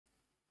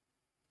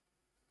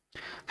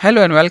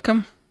Hello and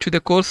welcome to the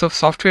course of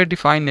Software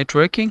Defined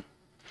Networking.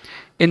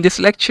 In this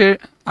lecture,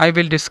 I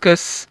will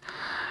discuss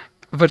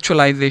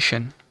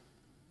virtualization.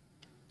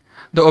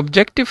 The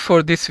objective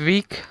for this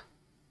week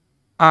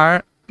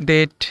are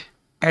that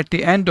at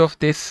the end of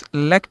this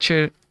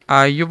lecture,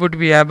 you would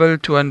be able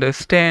to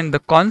understand the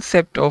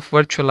concept of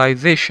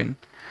virtualization.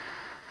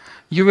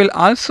 You will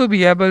also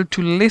be able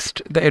to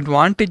list the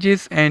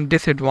advantages and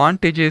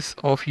disadvantages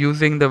of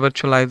using the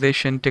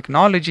virtualization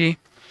technology.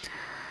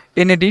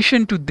 In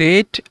addition to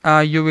that,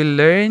 you will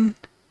learn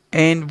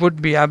and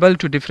would be able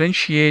to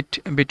differentiate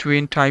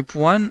between type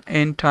 1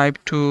 and type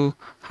 2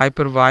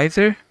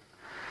 hypervisor.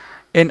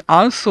 And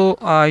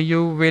also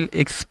you will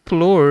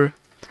explore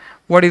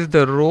what is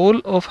the role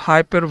of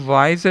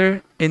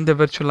hypervisor in the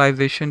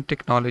virtualization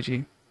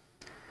technology.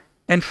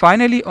 And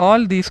finally,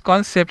 all these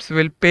concepts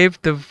will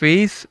pave the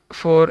ways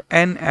for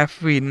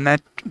NFV,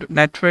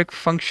 Network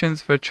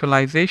Functions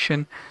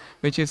Virtualization,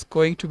 which is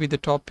going to be the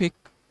topic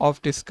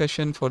of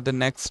discussion for the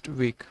next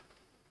week.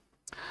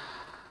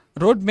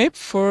 Roadmap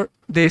for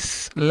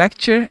this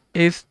lecture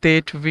is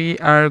that we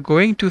are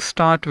going to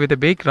start with a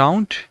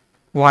background,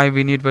 why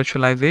we need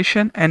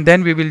virtualization, and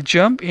then we will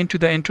jump into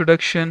the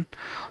introduction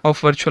of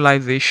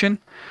virtualization.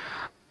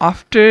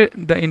 After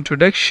the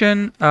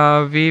introduction,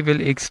 we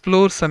will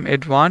explore some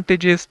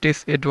advantages,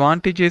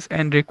 disadvantages,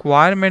 and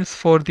requirements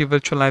for the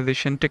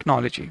virtualization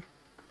technology.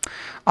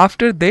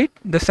 After that,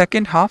 the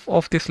second half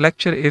of this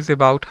lecture is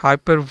about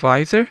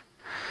hypervisor,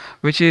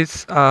 which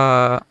is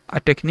a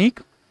technique,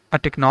 a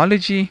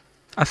technology,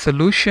 a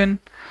solution,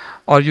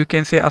 or you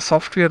can say a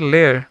software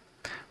layer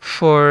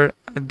for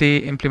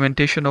the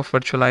implementation of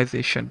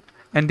virtualization.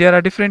 And there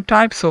are different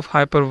types of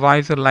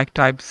hypervisor like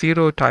type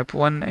 0, type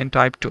 1, and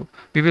type 2.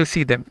 We will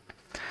see them.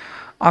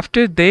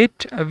 After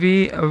that,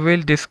 we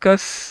will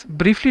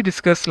briefly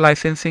discuss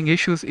licensing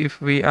issues if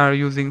we are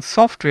using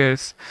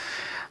softwares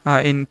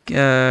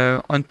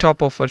on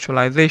top of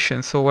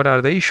virtualization. So what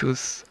are the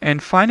issues?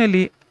 And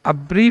finally, a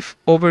brief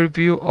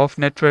overview of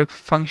network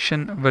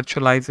function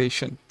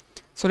virtualization.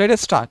 So let us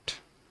start.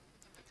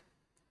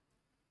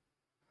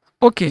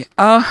 Okay,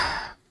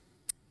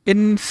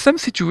 in some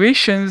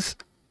situations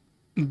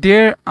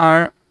there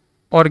are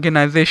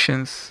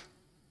organizations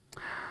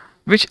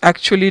which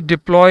actually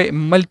deploy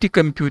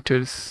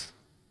multi-computers,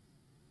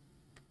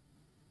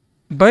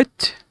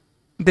 but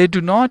they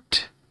do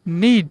not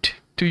need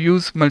to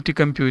use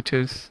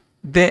multi-computers.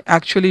 They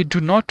actually do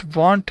not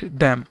want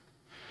them.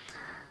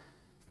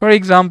 For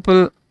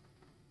example,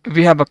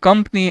 we have a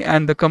company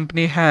and the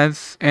company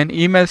has an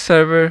email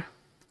server,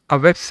 a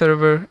web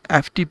server,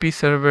 FTP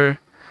server,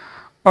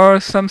 or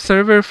some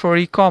server for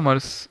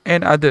e-commerce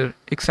and other,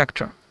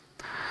 etc.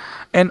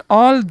 And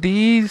all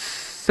these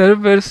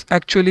servers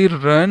actually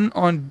run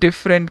on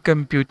different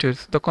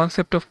computers, the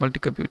concept of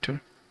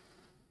multi-computer.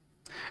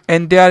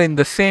 And they are in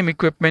the same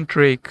equipment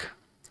rack,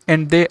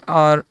 and they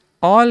are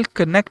all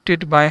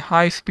connected by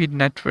high-speed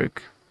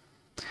network.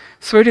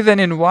 So it is an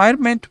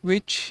environment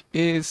which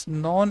is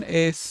known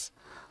as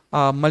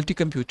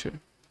multi-computer.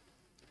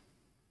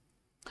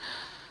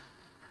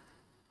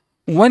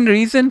 One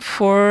reason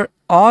for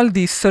all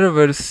these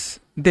servers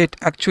that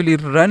actually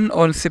run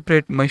on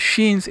separate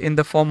machines in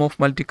the form of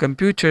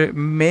multi-computer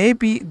may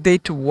be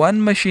that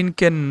one machine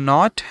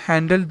cannot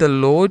handle the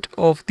load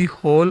of the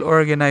whole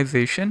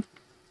organization.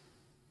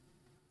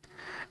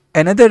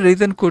 Another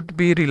reason could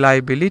be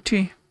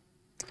reliability.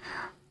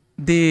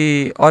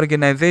 The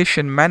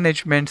organization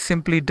management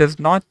simply does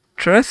not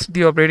trust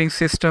the operating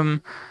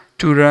system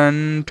to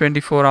run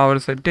 24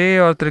 hours a day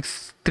or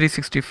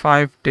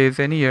 365 days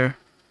a year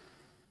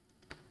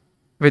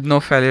with no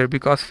failure,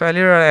 because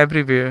failure are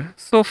everywhere.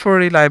 So for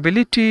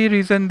reliability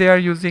reason they are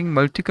using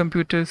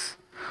multi-computers,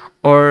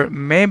 or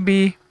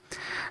maybe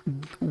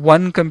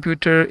one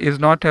computer is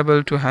not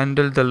able to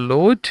handle the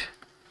load.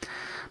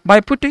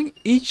 By putting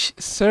each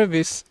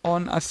service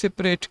on a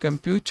separate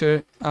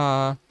computer,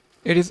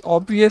 it is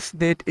obvious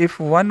that if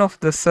one of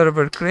the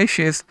server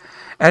crashes,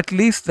 at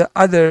least the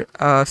other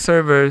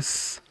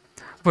servers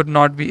would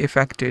not be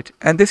affected.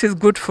 And this is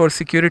good for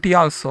security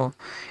also.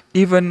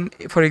 Even,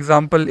 for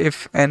example,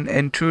 if an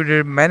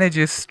intruder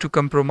manages to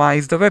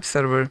compromise the web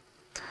server,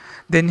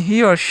 then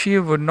he or she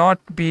would not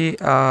be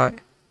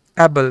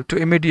able to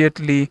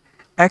immediately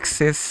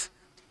access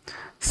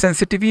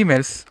sensitive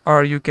emails,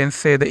 or you can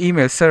say the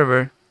email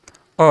server,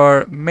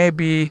 or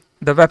maybe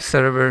the web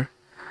server,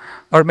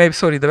 or maybe,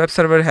 sorry, the web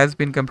server has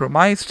been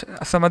compromised,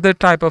 some other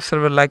type of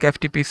server like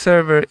FTP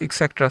server,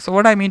 etc. So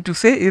what I mean to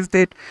say is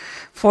that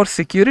for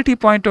security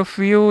point of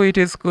view, it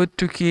is good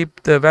to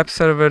keep the web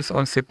servers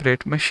on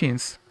separate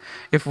machines.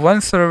 If one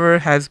server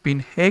has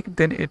been hacked,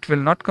 then it will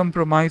not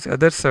compromise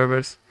other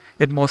servers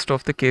in most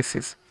of the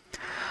cases.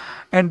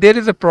 And there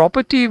is a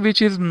property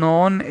which is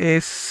known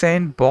as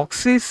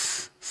sandboxing,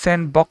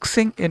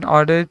 in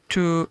order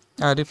to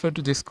refer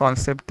to this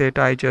concept that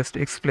I just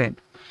explained.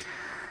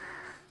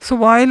 So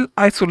while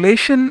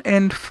isolation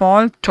and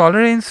fault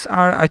tolerance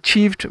are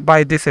achieved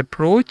by this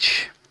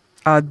approach,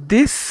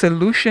 this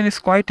solution is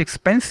quite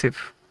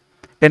expensive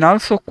and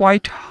also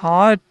quite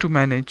hard to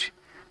manage,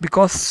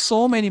 because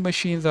so many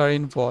machines are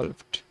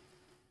involved.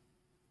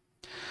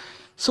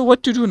 So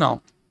what to do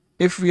now?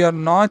 If we are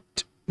not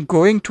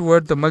going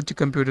toward the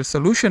multi-computer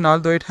solution,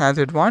 although it has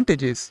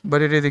advantages,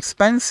 but it is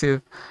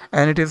expensive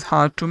and it is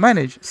hard to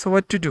manage. So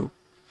what to do?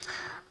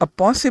 A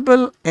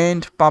possible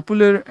and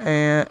popular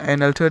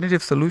and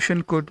alternative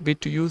solution could be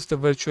to use the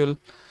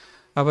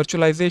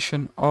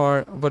virtualization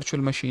or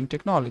virtual machine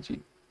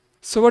technology.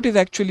 So what is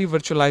actually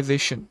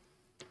virtualization?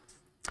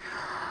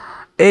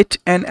 At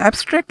an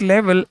abstract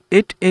level,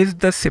 it is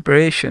the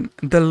separation,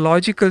 the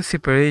logical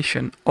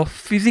separation of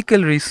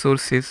physical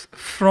resources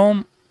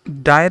from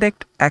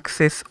direct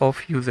access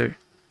of user.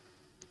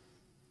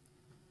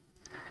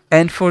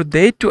 And for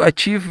that to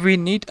achieve, we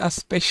need a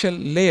special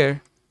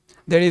layer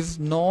that is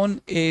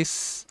known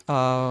as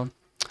a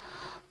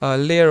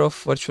layer of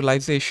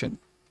virtualization.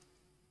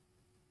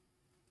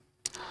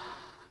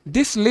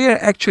 This layer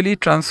actually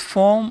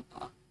transforms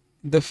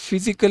the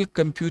physical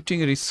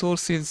computing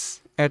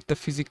resources at the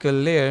physical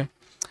layer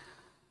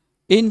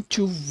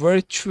into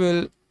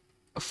virtual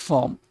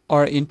form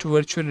or into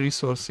virtual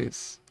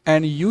resources,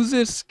 and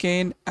users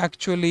can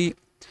actually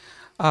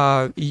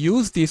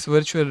use these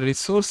virtual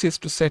resources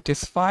to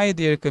satisfy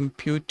their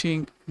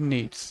computing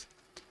needs.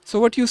 So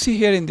what you see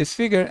here in this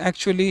figure,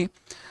 actually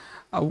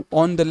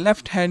on the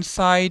left hand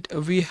side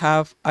we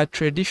have a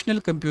traditional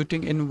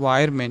computing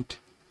environment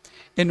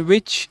in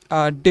which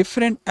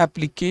different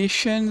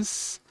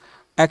applications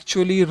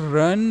actually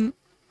run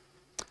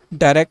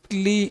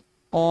directly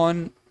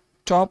on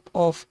top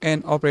of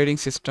an operating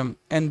system,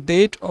 and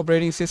that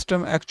operating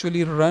system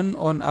actually run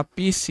on a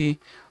PC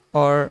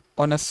or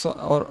on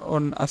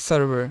a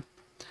server.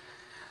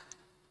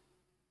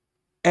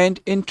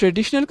 And in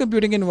traditional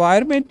computing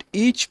environment,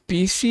 each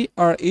PC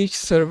or each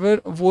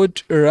server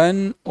would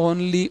run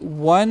only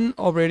one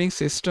operating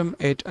system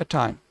at a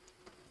time.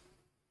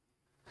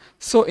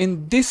 So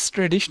in this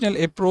traditional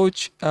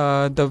approach,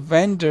 the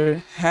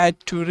vendor had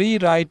to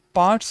rewrite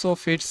parts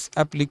of its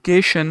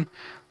application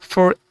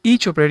for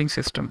each operating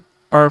system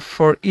or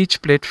for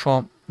each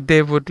platform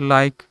they would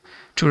like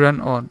to run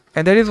on.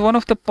 And that is one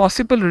of the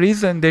possible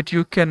reasons that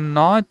you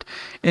cannot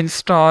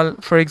install,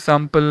 for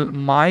example,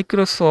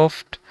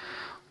 Microsoft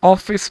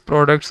Office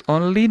products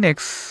on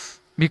Linux,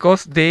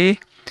 because they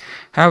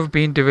have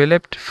been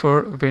developed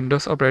for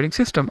Windows operating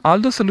system.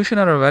 Although solutions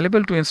are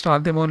available to install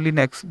them on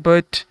Linux,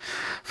 but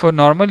for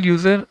normal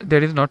user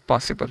that is not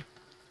possible.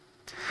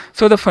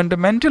 So the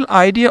fundamental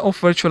idea of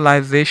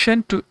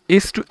virtualization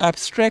is to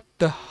abstract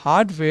the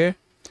hardware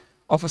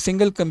of a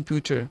single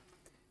computer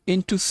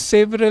into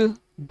several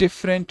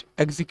different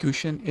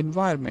execution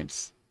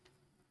environments.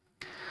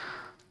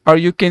 Or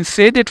you can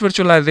say that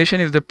virtualization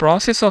is the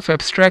process of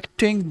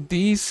abstracting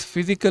these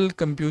physical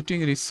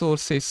computing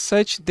resources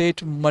such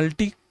that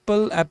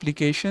multiple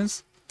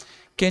applications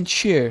can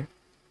share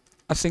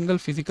a single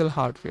physical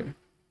hardware.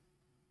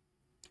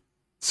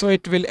 So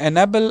it will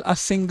enable a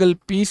single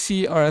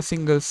PC or a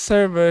single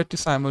server to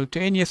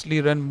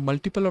simultaneously run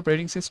multiple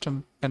operating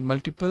systems and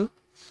multiple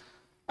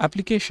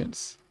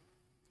applications.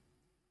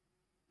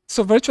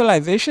 So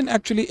virtualization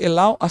actually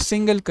allows a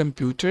single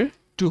computer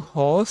to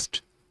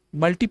host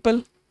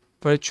multiple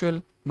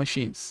virtual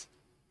machines,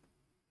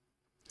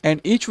 and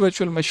each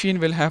virtual machine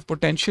will have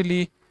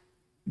potentially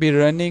be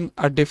running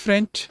a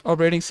different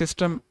operating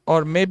system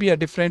or maybe a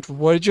different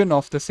version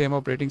of the same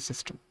operating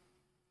system.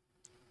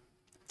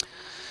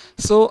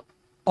 So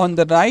on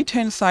the right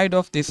hand side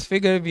of this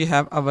figure we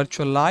have a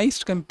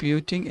virtualized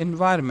computing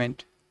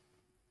environment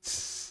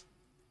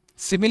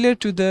similar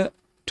to the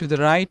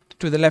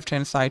left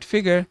hand side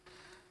figure.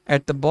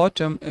 At the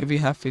bottom we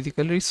have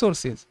physical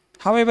resources.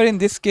 However, in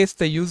this case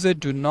the user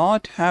do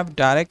not have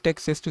direct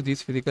access to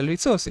these physical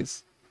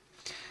resources.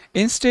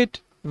 Instead,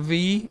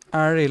 we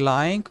are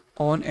relying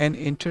on an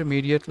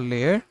intermediate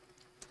layer,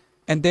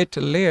 and that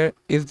layer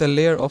is the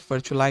layer of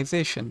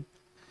virtualization.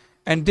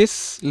 And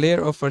this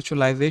layer of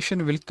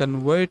virtualization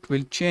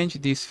will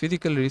change these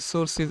physical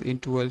resources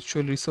into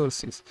virtual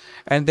resources,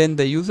 and then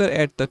the user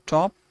at the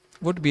top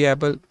would be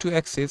able to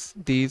access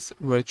these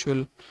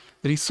virtual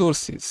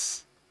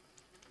resources.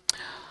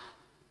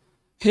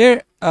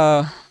 Here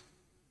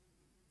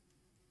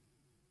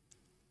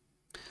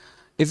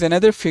is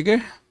another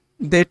figure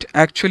that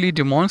actually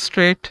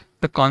demonstrates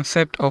the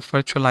concept of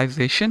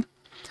virtualization,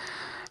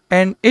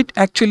 and it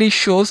actually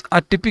shows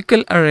a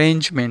typical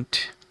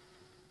arrangement.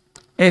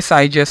 As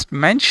I just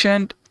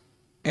mentioned,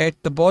 at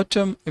the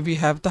bottom we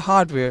have the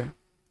hardware,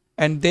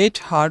 and that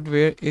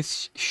hardware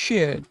is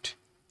shared.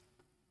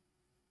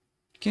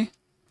 Okay,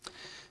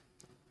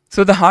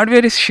 so the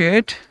hardware is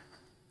shared,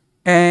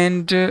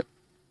 and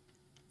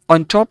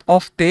on top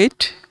of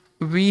that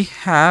we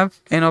have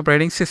an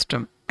operating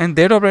system, and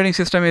that operating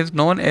system is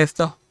known as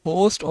the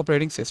host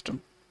operating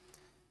system.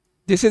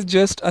 This is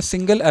just a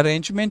single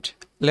arrangement.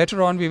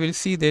 Later on we will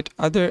see that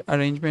other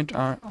arrangements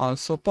are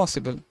also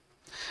possible.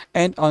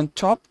 And on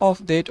top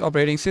of that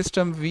operating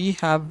system we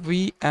have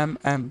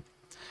VMM,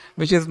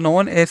 which is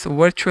known as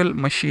virtual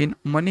machine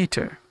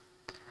monitor.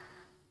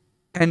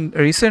 And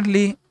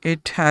recently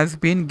it has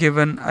been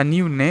given a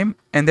new name,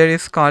 and that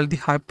is called the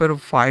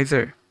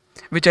hypervisor,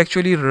 which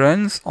actually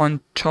runs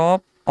on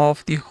top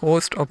of the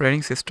host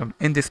operating system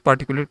in this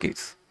particular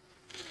case.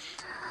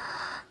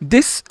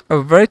 This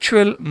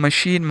virtual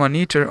machine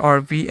monitor,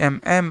 or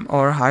VMM,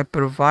 or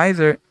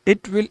hypervisor,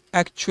 it will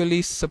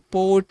actually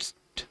support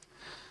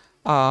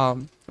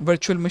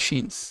virtual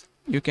machines.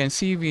 You can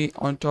see we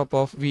on top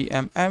of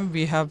VMM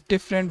we have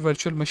different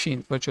virtual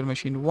machines, virtual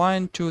machine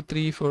 1, 2,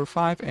 3, 4,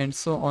 5, and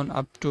so on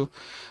up to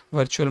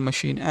virtual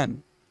machine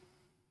N.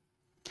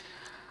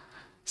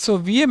 So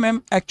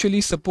VMM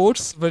actually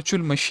supports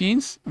virtual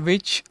machines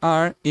which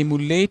are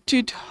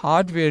emulated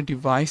hardware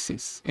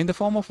devices in the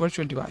form of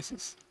virtual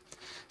devices.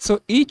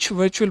 So each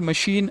virtual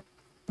machine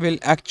will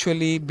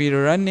actually be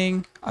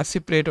running a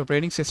separate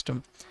operating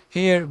system.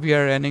 Here we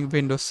are running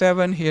Windows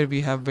 7, here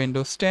we have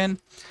Windows 10,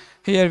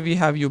 here we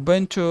have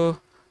Ubuntu,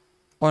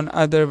 on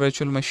other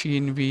virtual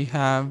machine we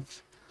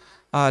have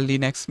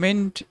Linux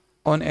Mint,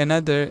 on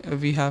another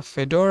we have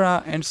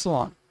Fedora, and so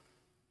on.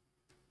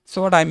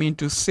 So what I mean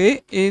to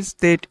say is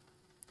that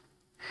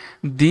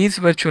these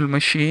virtual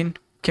machine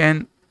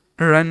can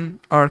run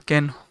or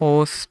can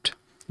host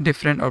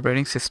different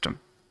operating system.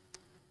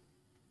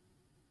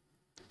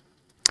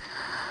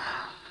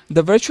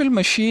 The virtual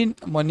machine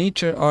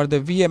monitor, or the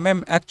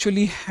VMM,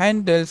 actually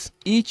handles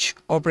each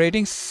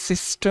operating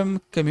system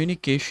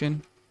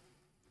communication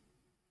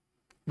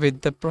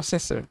with the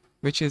processor,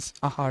 which is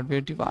a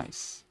hardware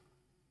device,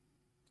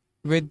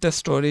 with the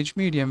storage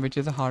medium, which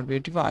is a hardware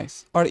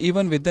device, or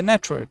even with the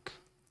network.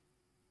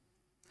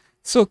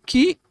 So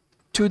key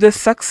to the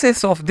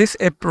success of this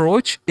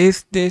approach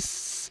is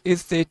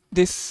that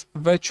this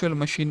virtual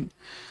machine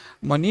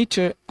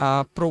monitor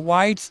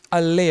provides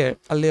a layer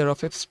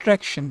of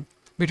abstraction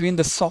between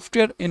the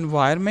software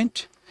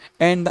environment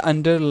and the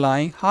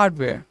underlying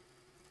hardware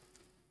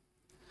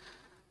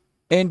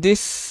and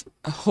this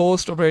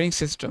host operating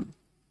system.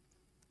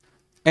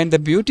 And the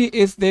beauty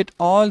is that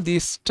all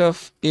this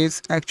stuff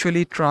is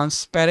actually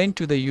transparent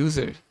to the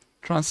user,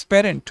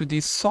 transparent to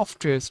these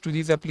softwares, to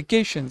these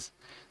applications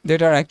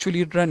that are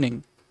actually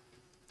running,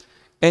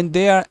 and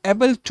they are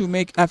able to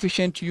make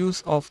efficient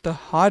use of the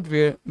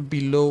hardware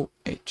below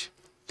it.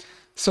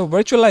 So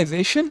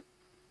virtualization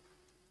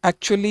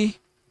actually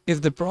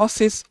is the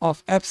process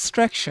of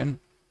abstraction,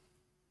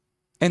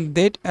 and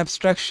that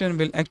abstraction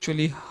will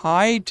actually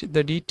hide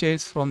the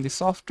details from the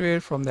software,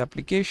 from the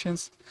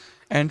applications,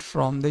 and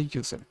from the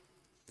user,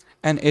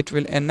 and it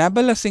will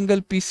enable a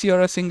single PC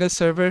or a single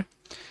server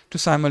to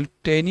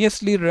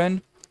simultaneously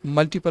run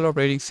multiple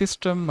operating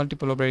system,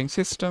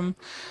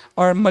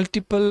 or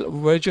multiple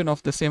version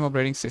of the same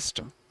operating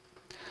system.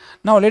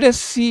 Now let us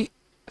see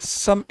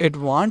some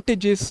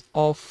advantages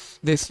of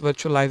this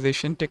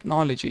virtualization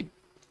technology.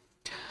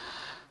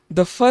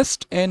 The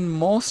first and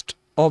most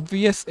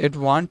obvious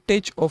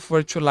advantage of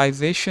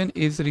virtualization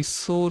is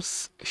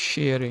resource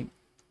sharing.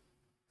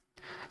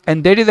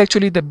 And that is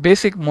actually the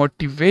basic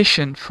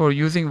motivation for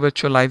using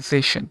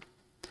virtualization.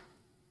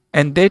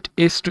 And that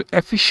is to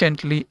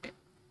efficiently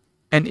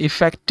and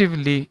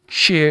effectively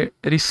share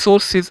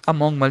resources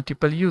among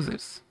multiple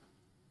users.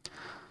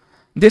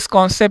 This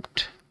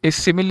concept is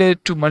similar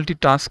to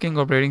multitasking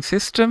operating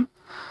system,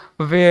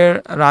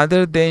 where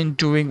rather than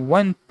doing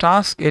one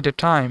task at a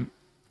time,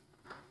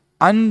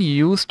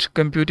 unused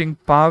computing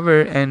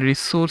power and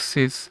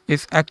resources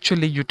is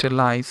actually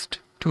utilized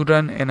to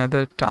run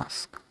another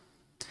task.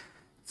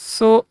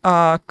 So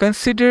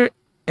consider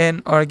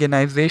an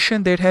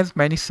organization that has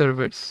many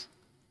servers,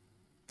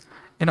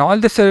 and all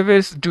the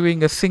servers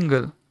doing a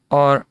single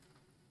or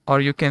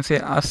you can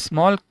say a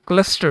small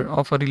cluster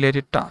of a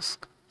related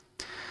task.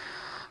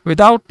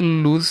 Without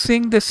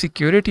losing the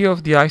security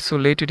of the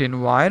isolated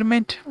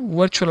environment,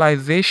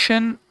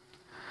 virtualization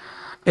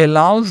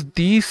allows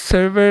these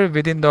servers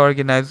within the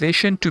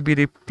organization to be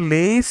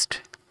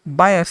replaced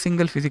by a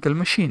single physical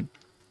machine,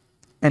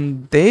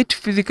 and that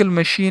physical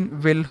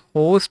machine will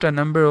host a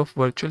number of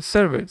virtual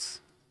servers.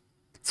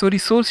 So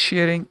resource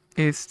sharing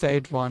is the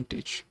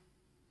advantage.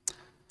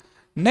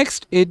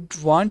 Next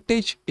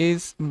advantage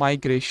is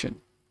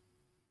migration,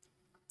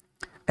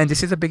 and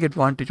this is a big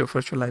advantage of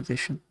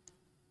virtualization.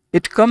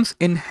 It comes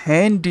in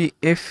handy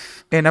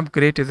if an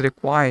upgrade is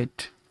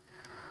required,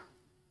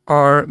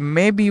 or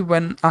maybe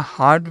when a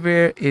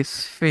hardware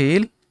is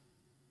failed.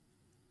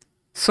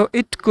 So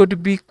it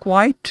could be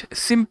quite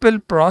simple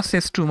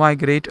process to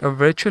migrate a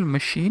virtual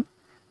machine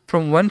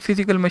from one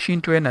physical machine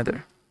to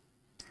another,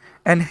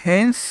 and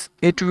hence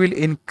it will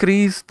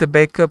increase the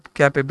backup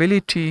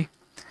capability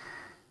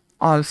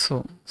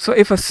also. So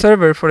if a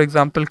server, for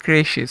example,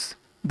 crashes,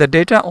 the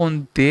data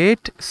on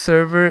that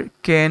server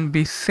can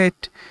be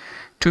set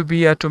to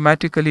be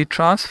automatically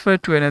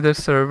transferred to another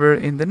server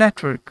in the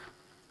network.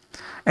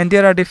 And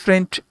there are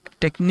different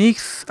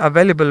techniques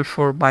available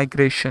for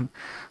migration.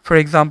 For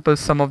example,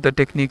 some of the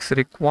techniques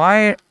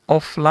require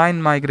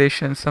offline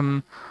migration.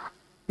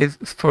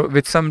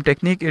 With some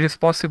technique it is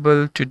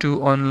possible to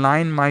do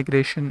online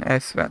migration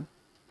as well.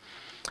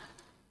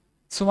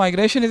 So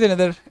migration is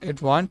another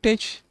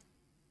advantage.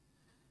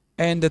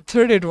 And the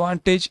third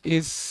advantage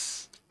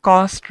is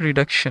cost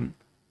reduction.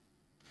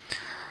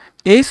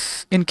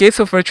 In case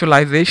of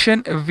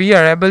virtualization, we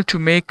are able to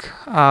make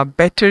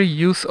better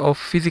use of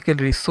physical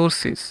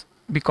resources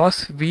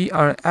because we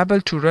are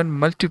able to run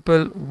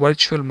multiple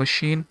virtual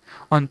machines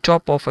on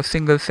top of a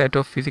single set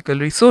of physical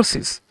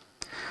resources.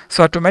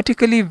 So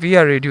automatically we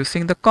are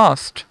reducing the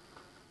cost.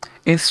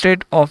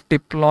 Instead of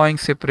deploying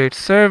separate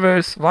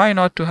servers, why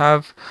not to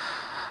have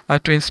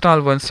to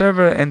install one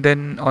server, and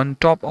then on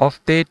top of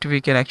that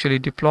we can actually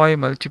deploy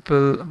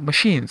multiple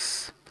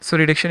machines. So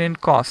reduction in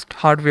cost,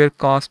 hardware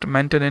cost,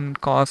 maintenance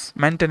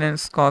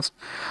cost,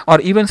 or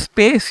even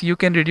space. You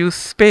can reduce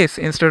space.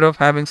 Instead of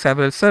having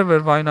several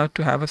servers, why not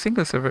to have a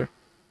single server?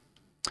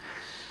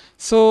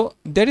 So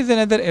there is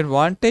another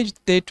advantage,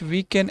 that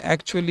we can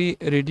actually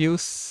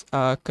reduce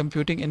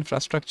computing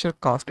infrastructure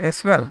cost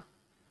as well.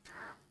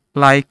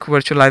 Like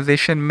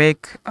virtualization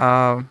make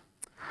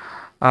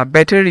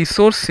better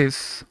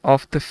resources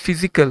of the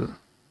physical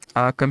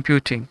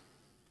computing,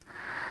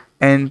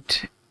 and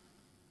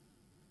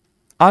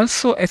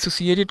also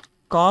associated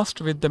cost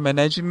with the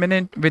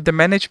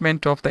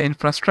management of the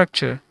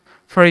infrastructure.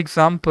 For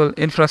example,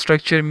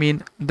 infrastructure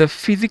mean the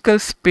physical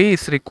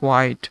space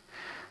required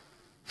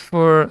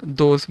for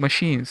those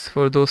machines,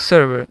 for those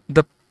servers,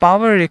 the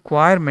power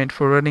requirement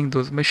for running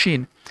those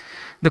machines,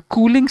 the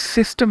cooling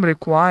system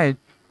required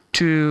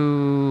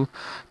to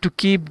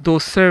keep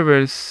those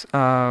servers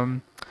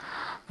in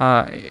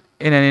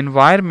an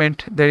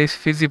environment that is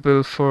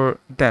feasible for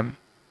them,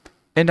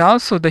 and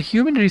also the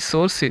human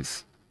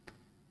resources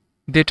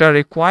that are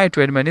required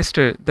to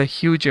administer the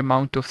huge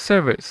amount of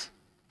servers.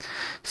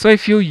 So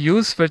if you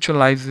use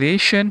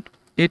virtualization,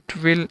 it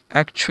will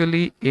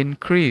actually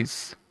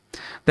increase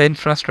the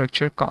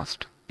infrastructure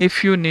cost.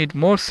 If you need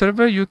more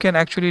server, you can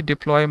actually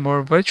deploy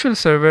more virtual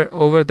server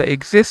over the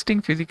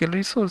existing physical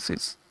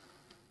resources.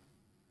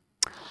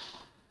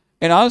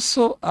 And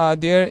also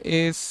there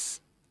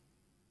is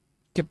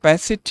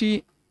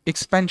capacity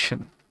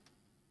expansion.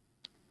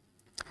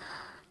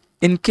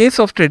 In case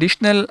of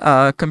traditional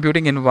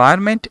computing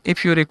environment,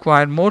 if you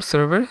require more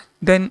server,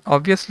 then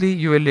obviously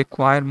you will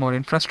require more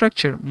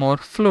infrastructure, more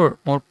floor,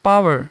 more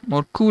power,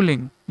 more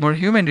cooling, more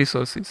human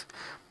resources.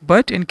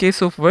 But in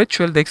case of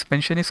virtual, the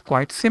expansion is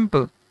quite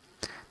simple.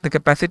 The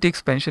capacity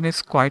expansion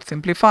is quite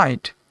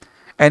simplified,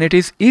 and it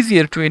is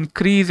easier to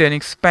increase and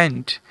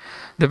expand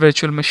the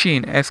virtual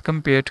machine as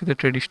compared to the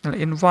traditional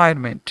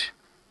environment.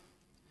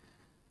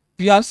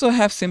 We also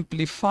have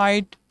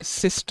simplified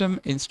system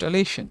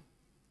installation.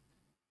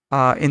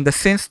 In the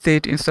sense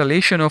that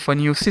installation of a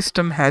new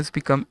system has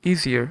become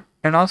easier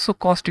and also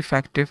cost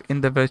effective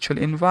in the virtual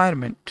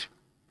environment.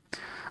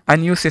 A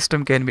new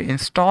system can be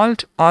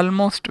installed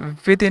almost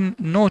within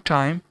no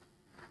time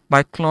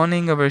by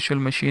cloning a virtual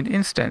machine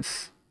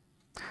instance.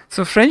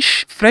 So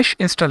fresh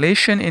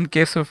installation in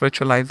case of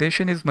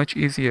virtualization is much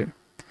easier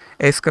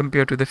as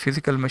compared to the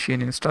physical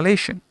machine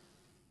installation.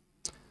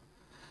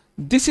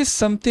 This is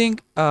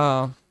something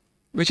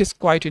which is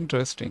quite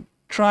interesting.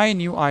 Try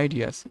new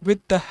ideas.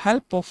 With the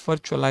help of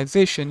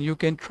virtualization, you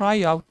can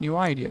try out new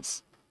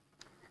ideas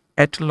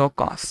at low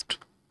cost.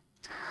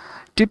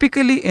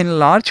 Typically in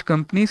large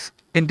companies,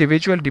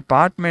 individual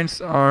departments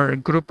or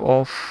group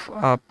of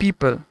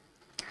people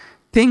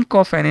think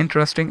of an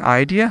interesting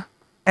idea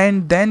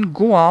and then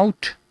go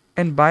out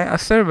and buy a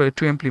server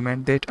to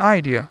implement that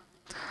idea.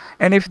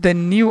 And if the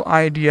new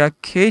idea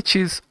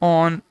catches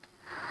on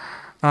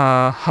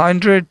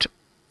 100,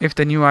 if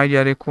the new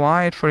idea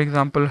required, for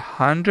example,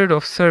 100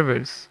 of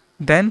servers,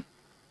 then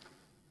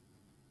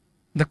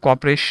the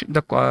corporation,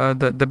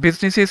 the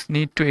businesses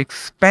need to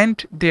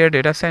expand their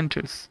data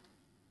centers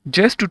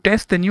just to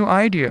test the new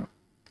idea.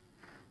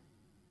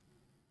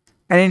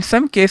 And in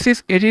some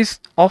cases, it is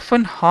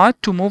often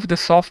hard to move the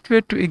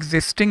software to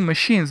existing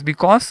machines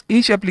because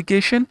each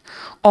application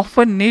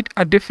often need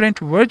a different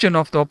version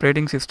of the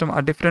operating system,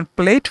 a different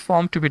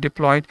platform to be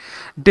deployed,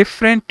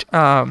 different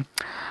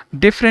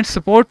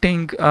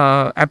supporting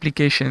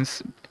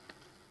applications.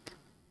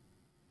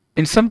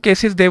 In some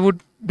cases, they would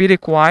be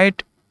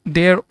required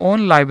their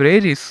own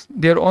libraries,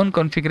 their own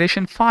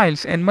configuration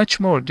files, and much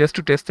more just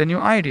to test the new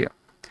idea.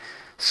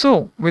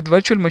 So with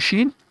virtual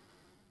machine,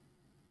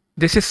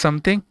 this is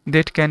something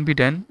that can be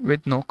done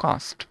with no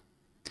cost.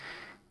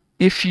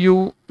 If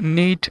you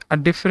need a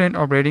different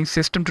operating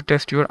system to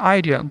test your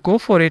idea, go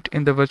for it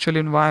in the virtual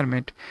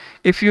environment.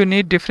 If you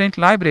need different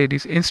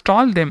libraries,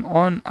 install them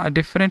on a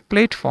different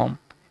platform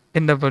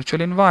in the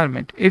virtual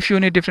environment. If you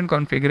need different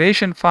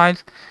configuration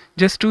files,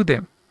 just do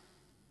them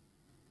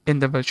in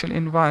the virtual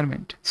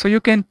environment. So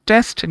you can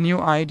test new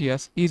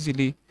ideas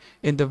easily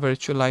in the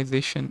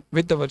virtualization,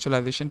 with the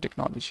virtualization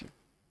technology.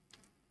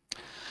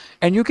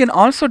 And you can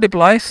also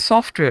deploy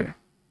software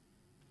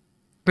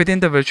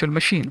within the virtual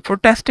machine for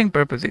testing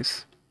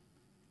purposes.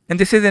 And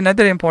this is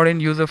another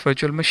important use of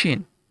virtual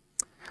machine.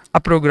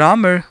 A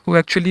programmer who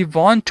actually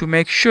wants to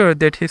make sure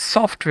that his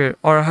software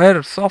or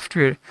her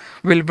software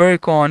will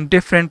work on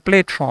different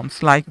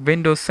platforms like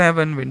Windows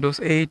 7, Windows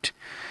 8,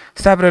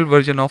 several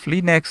versions of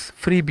Linux,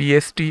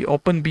 FreeBSD,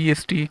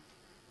 OpenBSD.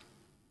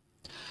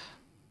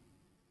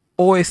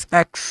 OS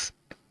X,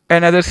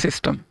 another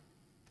system.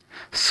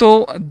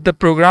 So the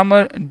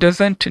programmer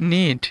doesn't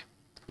need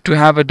to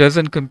have a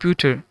dozen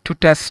computer to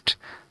test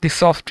the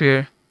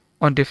software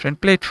on different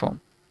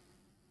platforms.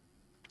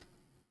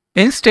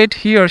 Instead,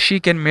 he or she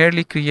can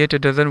merely create a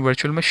dozen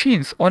virtual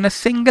machines on a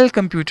single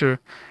computer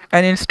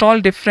and install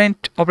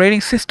different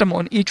operating system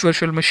on each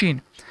virtual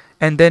machine,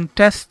 and then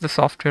test the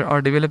software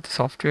or develop the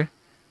software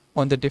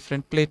on the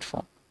different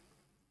platform.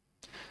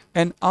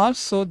 And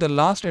also the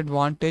last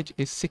advantage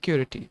is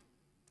security.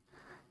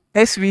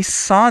 As we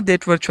saw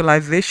that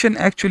virtualization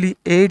actually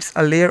adds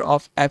a layer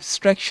of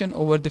abstraction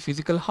over the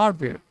physical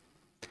hardware.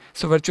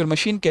 So virtual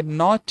machine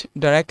cannot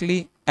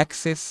directly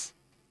access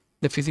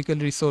the physical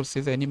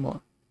resources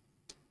anymore.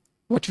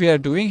 What we are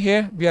doing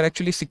here, we are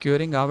actually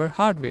securing our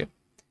hardware.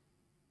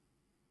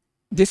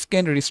 This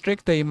can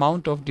restrict the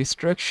amount of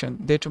destruction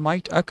that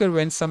might occur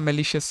when some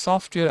malicious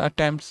software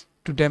attempts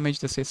to damage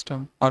the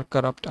system or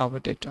corrupt our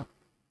data.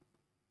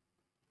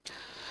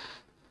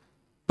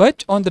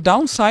 But on the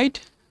downside,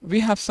 we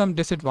have some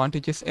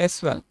disadvantages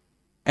as well.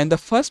 And the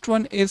first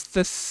one is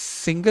the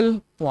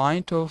single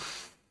point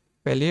of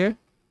failure.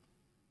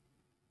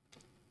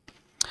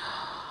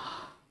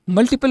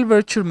 Multiple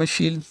virtual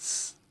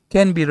machines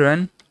can be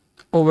run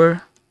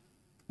over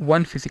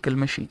one physical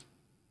machine.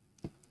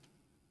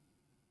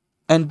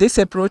 And this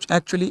approach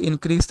actually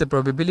increases the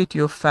probability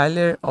of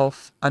failure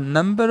of a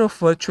number of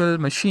virtual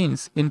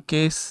machines in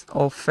case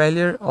of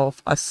failure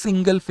of a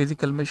single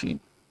physical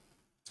machine.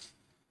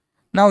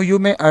 Now you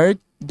may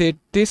argue that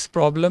this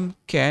problem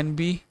can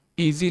be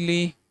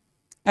easily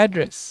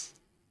addressed.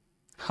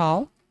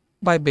 How?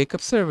 By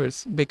backup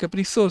servers, backup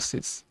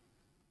resources,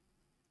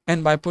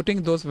 and by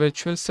putting those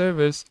virtual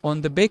servers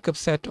on the backup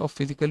set of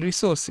physical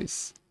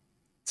resources.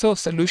 So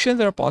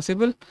solutions are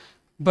possible,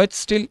 but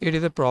still it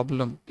is a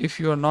problem if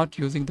you are not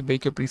using the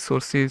backup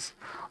resources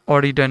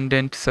or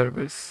redundant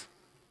servers.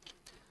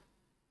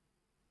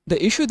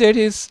 The issue that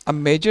is a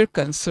major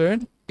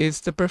concern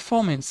is the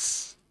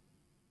performance.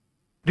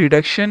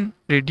 Reduction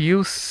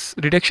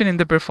in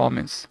the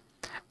performance.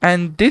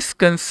 And this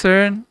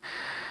concern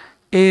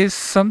is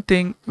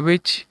something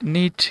which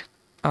needs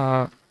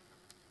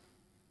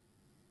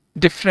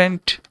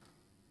different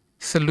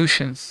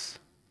solutions.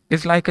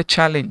 It's like a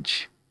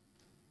challenge.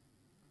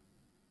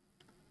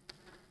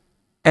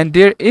 And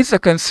there is a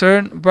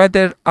concern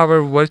whether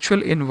our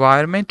virtual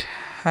environment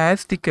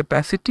has the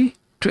capacity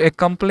to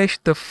accomplish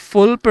the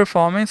full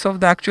performance of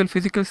the actual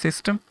physical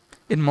system.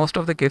 In most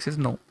of the cases,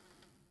 no.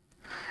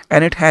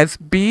 And it has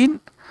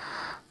been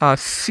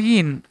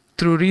seen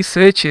through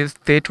researches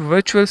that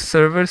virtual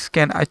servers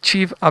can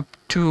achieve up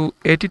to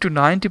 80 to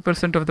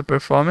 90% of the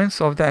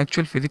performance of the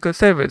actual physical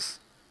servers.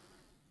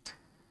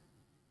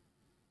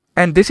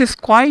 And this is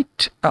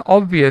quite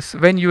obvious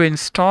when you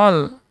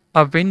install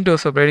a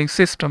Windows operating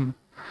system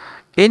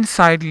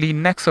inside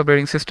Linux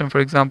operating system, for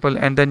example,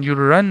 and then you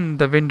run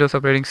the Windows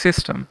operating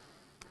system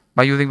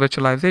by using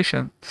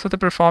virtualization. So the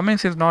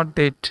performance is not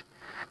that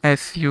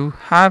as you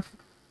have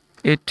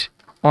it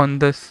on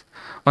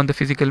the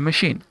physical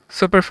machine.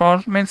 So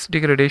performance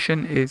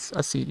degradation is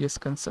a serious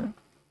concern.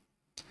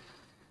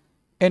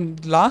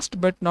 And last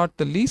but not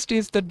the least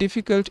is the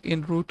difficulty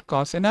in root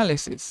cause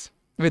analysis.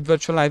 With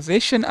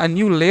virtualization, a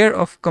new layer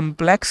of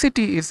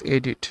complexity is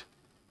added.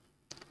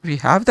 We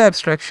have the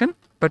abstraction,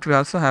 but we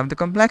also have the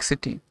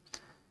complexity.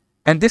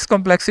 And this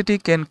complexity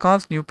can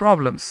cause new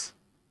problems.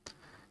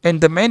 And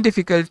the main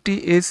difficulty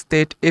is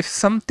that if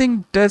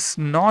something does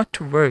not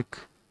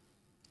work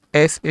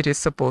as it is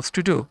supposed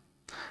to do,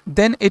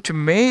 then it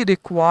may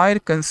require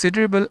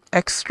considerable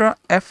extra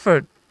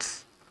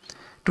efforts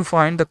to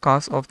find the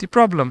cause of the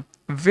problem,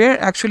 where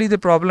actually the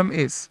problem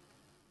is.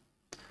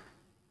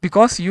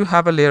 Because you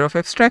have a layer of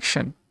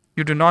abstraction,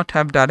 you do not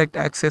have direct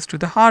access to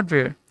the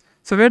hardware.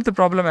 So where the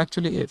problem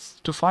actually is,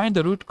 to find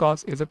the root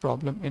cause is a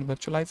problem in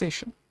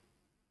virtualization.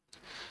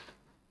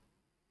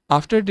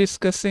 After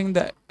discussing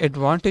the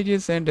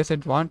advantages and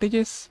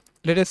disadvantages,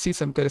 let us see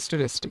some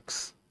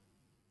characteristics.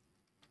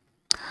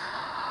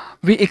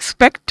 We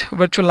expect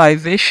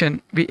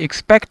virtualization, we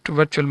expect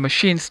virtual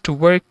machines to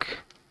work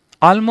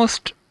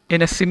almost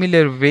in a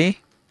similar way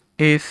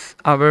as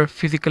our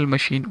physical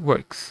machine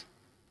works.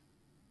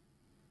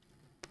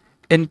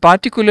 In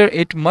particular,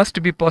 it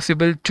must be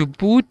possible to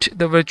boot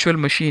the virtual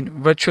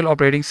machine, virtual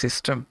operating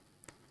system,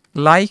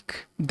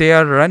 like they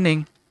are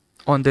running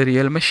on the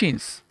real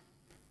machines,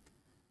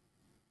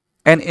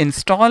 and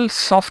install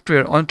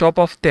software on top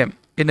of them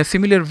in a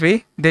similar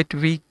way that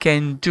we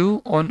can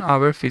do on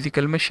our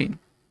physical machine.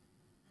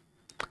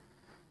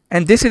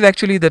 And this is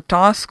actually the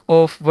task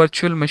of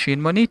virtual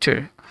machine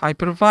monitor,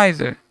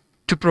 hypervisor,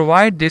 to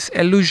provide this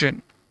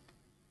illusion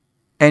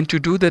and to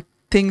do the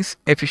things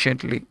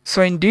efficiently.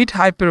 So indeed,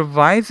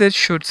 hypervisor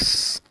should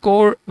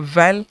score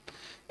well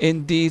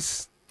in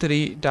these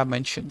three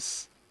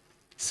dimensions: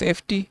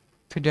 safety,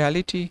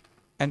 fidelity,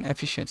 and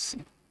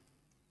efficiency.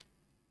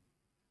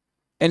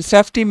 And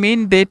safety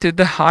means that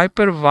the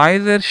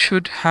hypervisor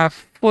should have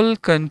full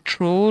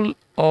control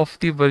of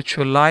the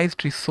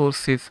virtualized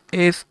resources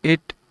as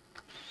it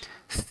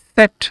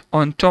set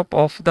on top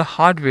of the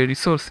hardware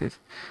resources.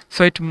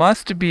 So it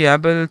must be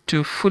able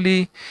to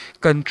fully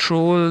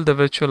control the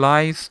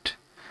virtualized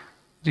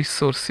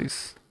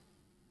resources.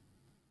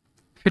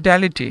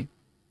 Fidelity.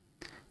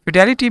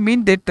 Fidelity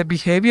means that the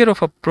behavior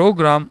of a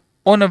program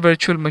on a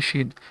virtual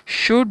machine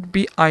should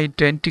be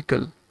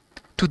identical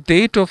to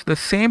that of the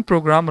same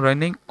program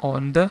running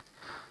on the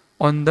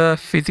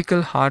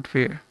physical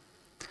hardware.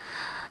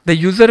 The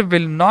user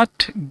will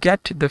not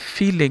get the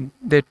feeling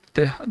that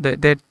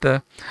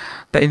the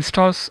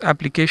installed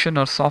application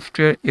or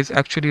software is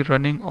actually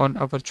running on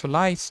a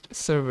virtualized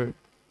server.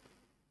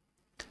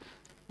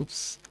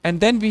 Oops. And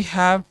then we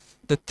have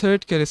the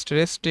third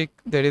characteristic,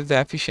 that is the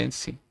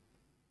efficiency.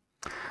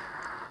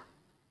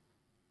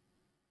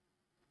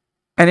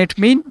 And it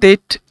means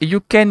that you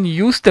can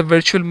use the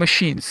virtual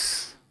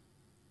machines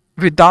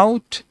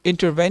without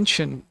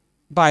intervention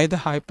by the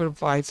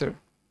hypervisor.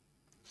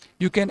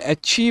 You can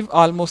achieve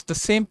almost the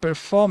same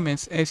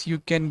performance as you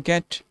can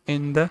get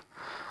in the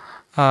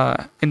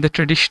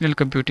traditional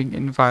computing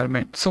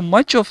environment. So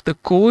much of the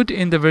code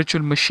in the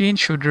virtual machine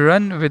should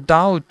run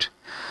without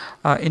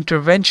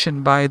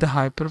intervention by the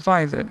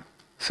hypervisor.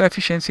 So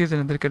efficiency is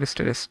another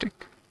characteristic.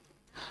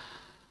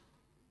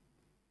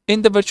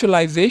 In the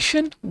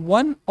virtualization,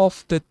 one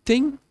of the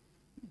things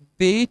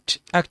that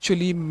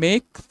actually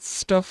make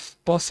stuff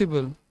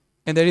possible,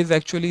 and that is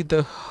actually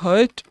the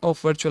heart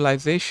of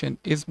virtualization,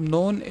 is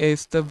known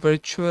as the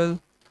virtual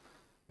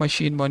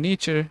machine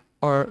monitor,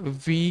 or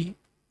VMM.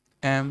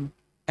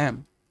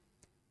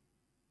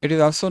 It is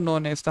also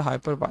known as the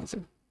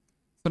hypervisor.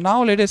 So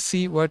now let us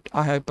see what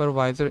a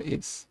hypervisor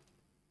is.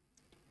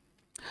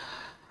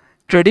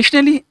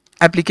 Traditionally,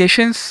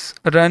 applications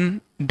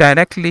run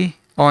directly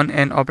on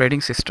an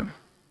operating system,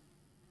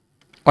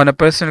 on a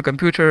personal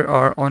computer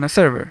or on a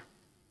server.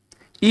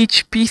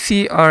 Each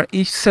PC or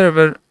each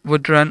server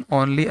would run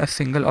only a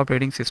single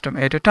operating system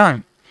at a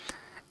time,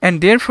 and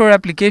therefore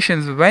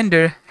applications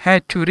vendor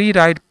had to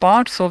rewrite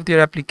parts of their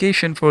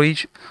application for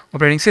each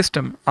operating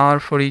system or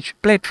for each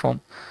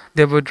platform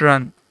they would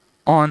run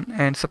on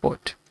and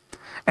support.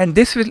 And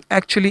this will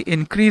actually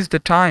increase the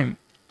time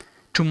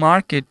to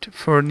market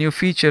for new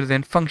features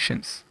and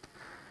functions.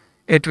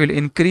 It will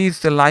increase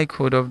the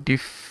likelihood of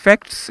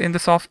defects in the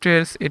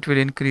softwares, it will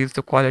increase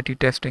the quality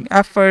testing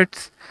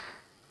efforts,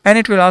 and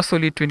it will also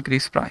lead to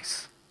increased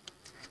price.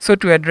 So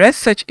to address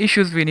such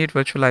issues, we need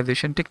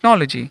virtualization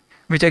technology,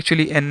 which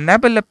actually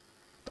enable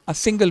a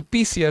single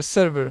PC or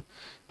server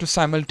to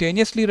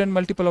simultaneously run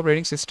multiple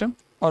operating systems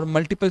or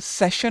multiple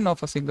sessions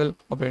of a single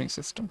operating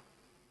system.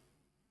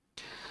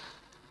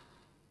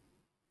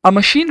 A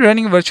machine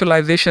running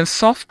virtualization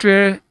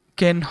software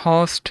can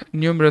host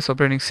numerous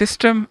operating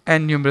systems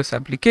and numerous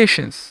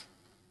applications,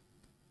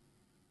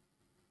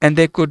 and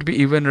they could be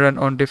even run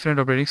on different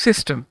operating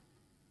systems,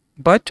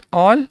 but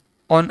all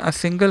on a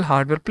single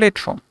hardware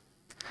platform.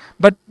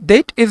 But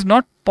that is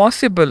not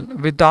possible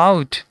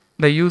without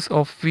the use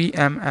of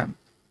VMM.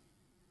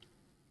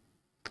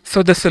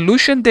 So the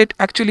solution that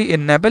actually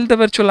enable the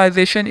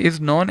virtualization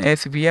is known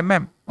as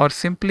VMM, or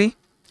simply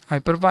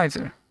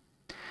hypervisor.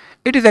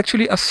 It is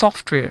actually a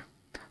software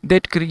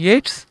that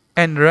creates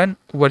and run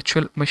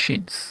virtual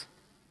machines.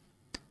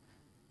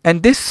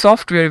 And this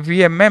software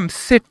VMM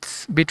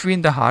sits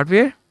between the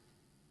hardware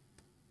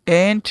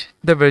and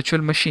the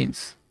virtual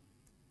machines,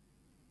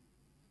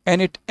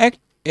 and it acts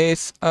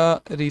as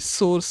a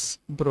resource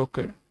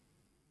broker.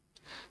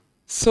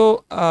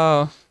 So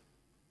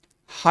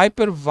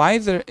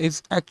hypervisor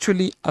is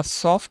actually a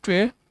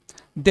software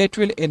that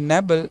will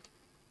enable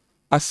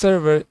a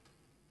server,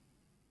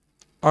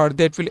 or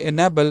that will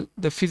enable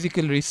the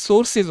physical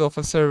resources of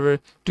a server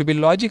to be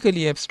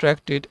logically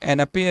abstracted and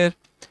appear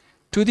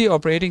to the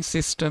operating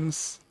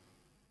systems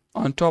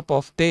on top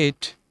of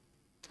that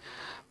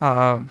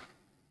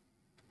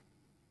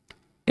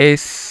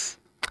as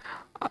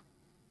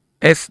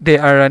they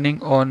are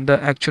running on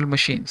the actual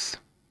machines.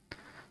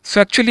 So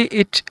actually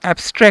it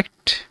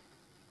abstracts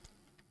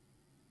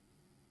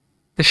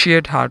the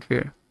shared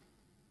hardware,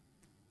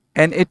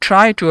 and it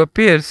tries to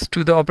appear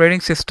to the operating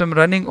system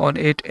running on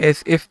it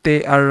as if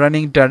they are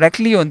running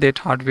directly on that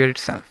hardware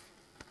itself.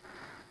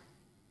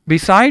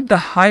 Besides, the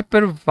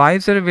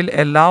hypervisor will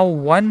allow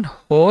one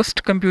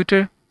host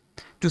computer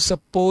to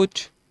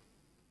support.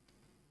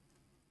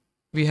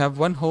 We have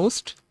one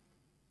host,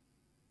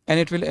 and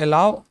it will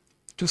allow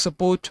to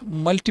support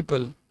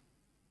multiple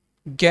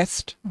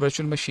guest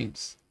virtual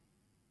machines,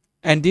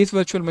 and these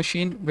virtual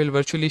machines will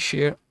virtually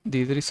share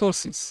these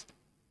resources.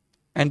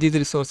 And these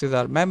resources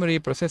are memory,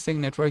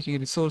 processing, networking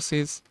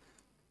resources,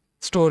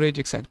 storage,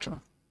 etc.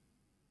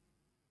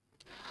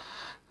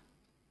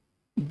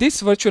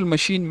 This virtual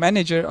machine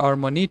manager or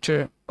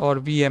monitor, or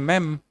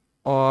VMM,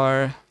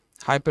 or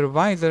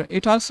hypervisor,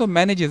 it also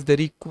manages the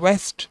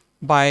request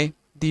by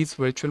these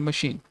virtual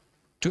machines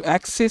to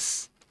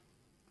access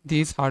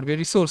these hardware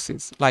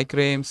resources like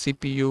RAM,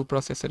 CPU,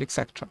 processor,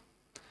 etc.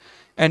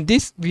 And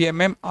this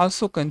VMM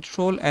also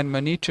control and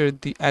monitor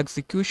the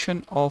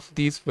execution of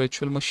these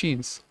virtual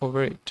machines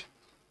over it.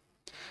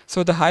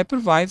 So the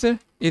hypervisor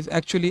is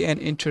actually an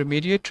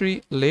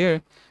intermediary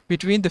layer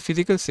between the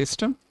physical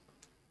system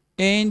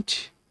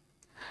and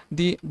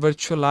the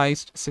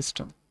virtualized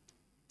system.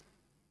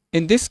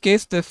 In this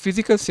case, the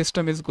physical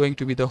system is going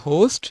to be the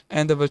host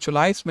and the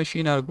virtualized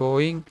machine are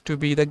going to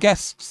be the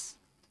guests.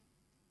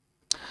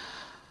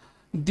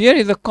 There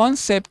is a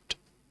concept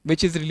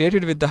which is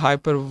related with the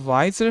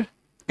hypervisor,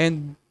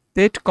 and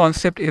that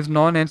concept is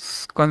known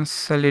as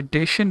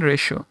consolidation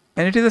ratio,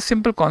 and it is a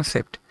simple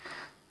concept.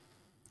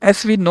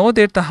 As we know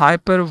that the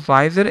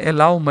hypervisor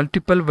allow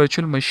multiple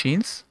virtual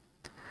machines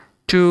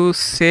to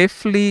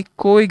safely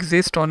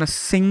coexist on a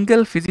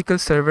single physical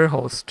server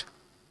host,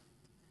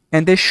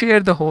 and they share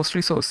the host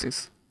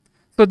resources.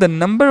 So the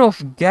number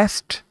of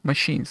guest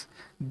machines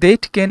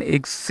that can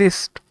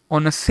exist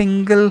on a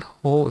single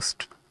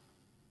host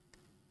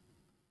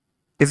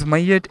is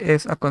measured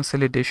as a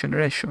consolidation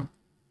ratio.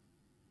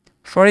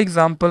 For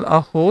example,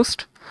 a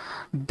host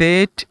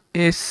that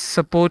is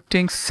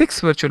supporting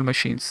 6 virtual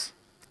machines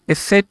is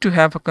said to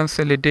have a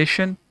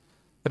consolidation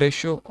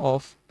ratio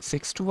of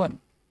 6:1.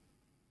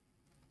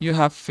 You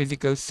have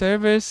physical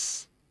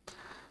servers,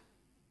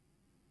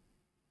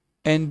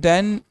 and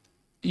then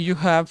you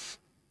have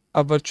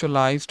a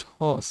virtualized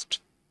host.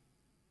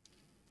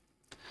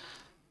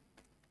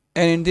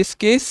 And in this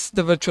case,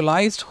 the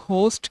virtualized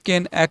host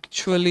can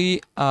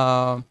actually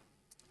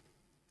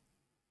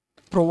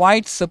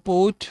provide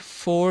support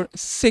for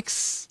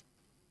 6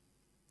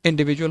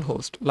 individual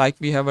hosts. Like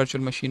we have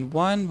virtual machine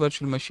 1,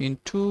 virtual machine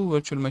 2,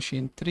 virtual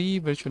machine 3,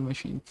 virtual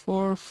machine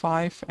 4,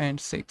 5, and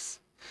 6.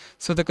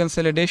 So the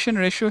consolidation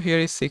ratio here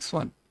is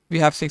 6:1. We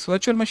have 6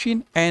 virtual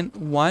machine and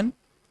 1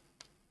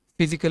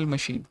 physical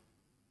machine.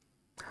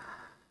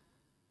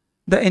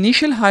 The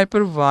initial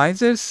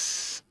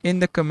hypervisors in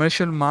the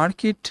commercial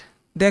market,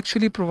 they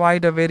actually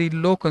provide a very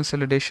low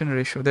consolidation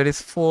ratio, that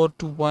is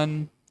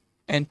 4:1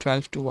 and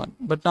 12:1,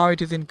 but now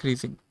it is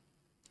increasing.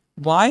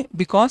 Why?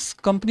 Because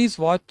companies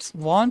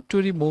want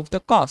to remove the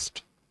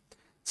cost.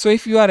 So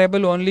if you are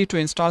able only to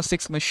install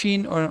 6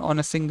 machines or on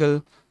a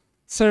single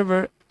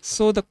server,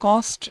 so the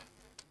cost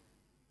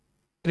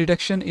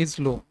reduction is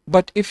low.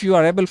 But if you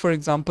are able, for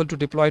example, to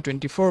deploy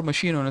 24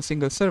 machines on a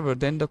single server,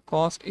 then the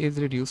cost is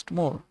reduced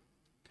more.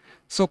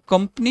 So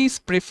companies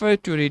prefer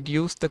to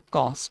reduce the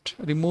cost,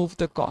 remove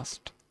the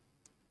cost,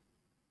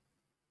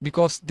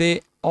 because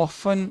they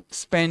often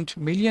spend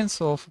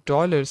millions of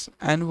dollars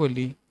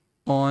annually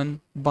on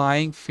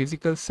buying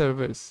physical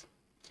servers.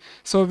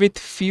 So with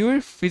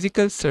fewer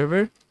physical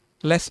server,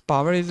 less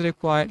power is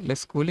required,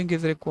 less cooling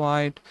is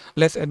required,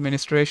 less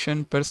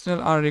administration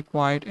personnel are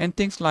required, and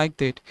things like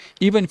that.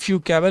 Even few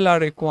cable are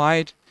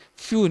required,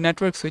 few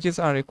network switches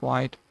are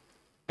required.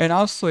 And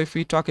also, if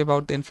we talk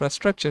about the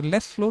infrastructure,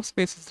 less floor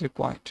space is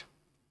required.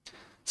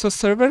 So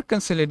server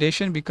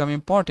consolidation become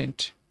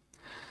important,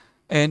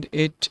 and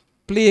it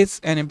plays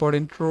an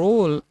important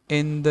role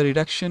in the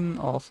reduction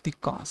of the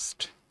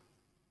cost.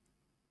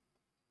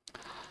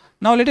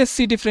 Now let us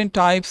see different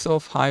types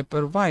of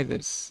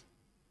hypervisors.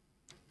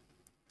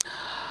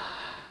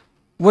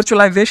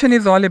 Virtualization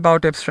is all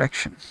about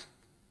abstraction,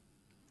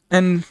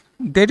 and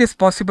that is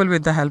possible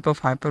with the help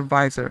of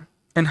hypervisor.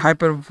 And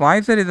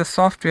hypervisor is a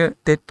software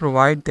that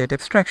provides that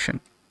abstraction.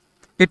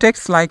 It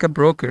acts like a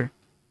broker,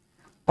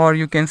 or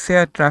you can say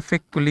a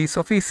traffic police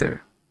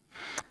officer,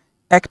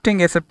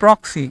 acting as a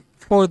proxy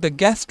for the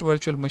guest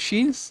virtual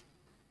machines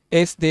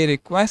as they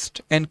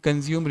request and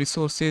consume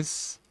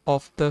resources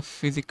of the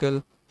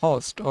physical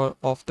host or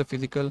of the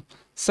physical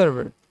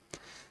server.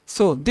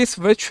 So this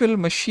virtual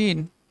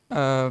machine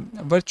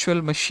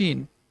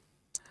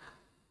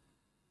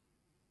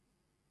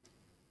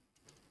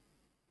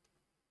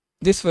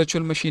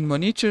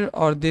monitor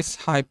or this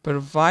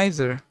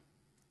hypervisor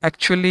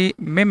actually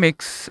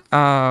mimics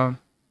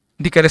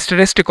the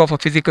characteristic of a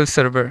physical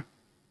server.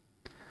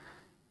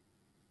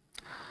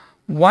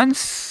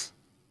 Once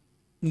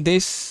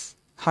this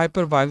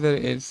hypervisor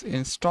is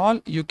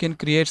installed, you can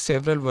create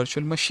several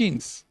virtual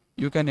machines.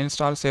 You can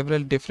install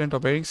several different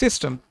operating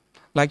systems.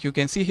 Like you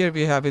can see here,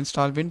 we have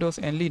installed Windows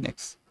and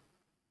Linux.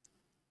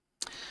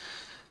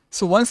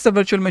 So once the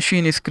virtual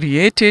machine is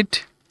created,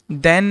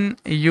 then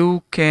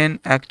you can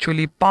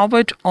actually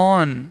power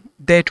on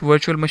that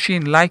virtual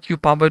machine like you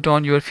powered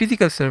on your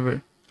physical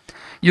server.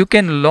 You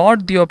can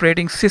load the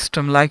operating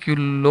system like you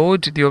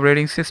load the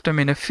operating system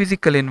in a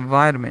physical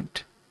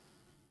environment.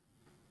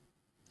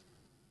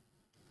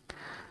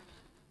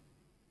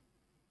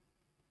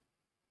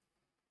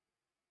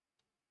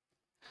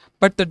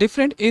 But the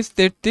difference is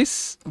that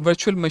this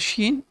virtual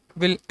machine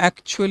will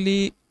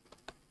actually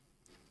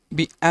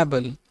be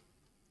able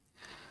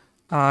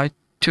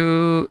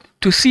to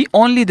see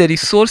only the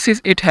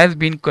resources it has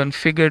been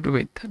configured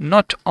with,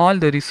 not all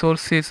the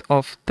resources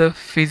of the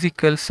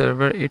physical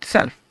server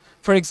itself.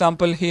 For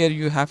example, here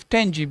you have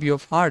 10 GB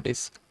of hard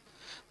disk,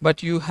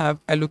 but you have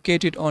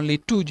allocated only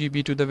 2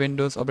 GB to the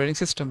Windows operating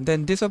system.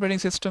 Then this operating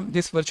system,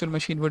 this virtual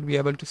machine would be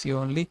able to see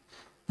only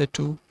the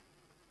 2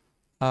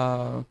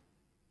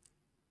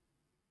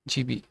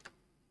 GB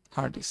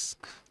hard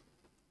disk.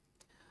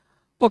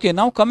 Okay,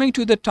 now coming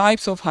to the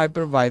types of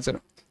hypervisor.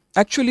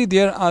 Actually,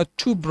 there are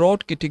two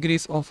broad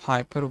categories of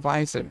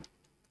hypervisor.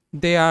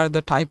 They are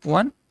the type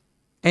 1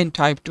 and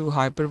type 2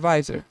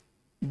 hypervisor.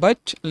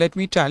 But let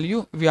me tell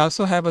you, we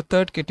also have a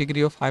third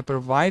category of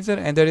hypervisor,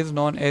 and that is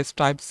known as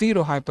type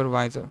 0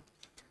 hypervisor.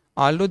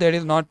 Although that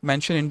is not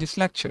mentioned in this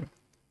lecture,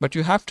 but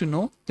you have to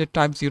know that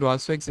type 0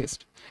 also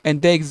exists,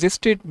 and they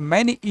existed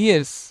many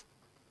years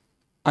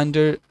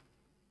from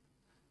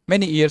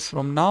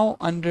now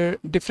under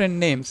different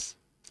names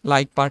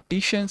like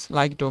partitions,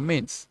 like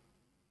domains.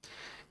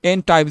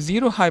 In type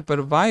 0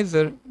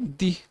 hypervisor,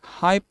 the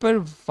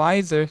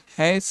hypervisor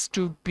has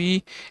to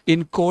be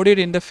encoded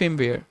in the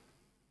firmware,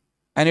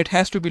 and it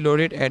has to be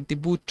loaded at the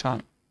boot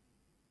time.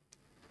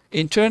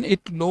 In turn,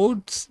 it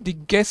loads the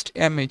guest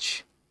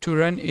image to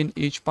run in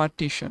each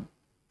partition.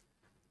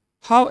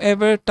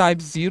 However,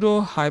 type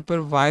 0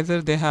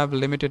 hypervisor, they have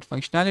limited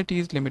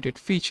functionalities, limited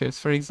features.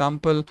 For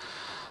example,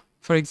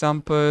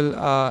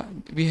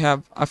 we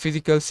have a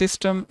physical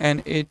system,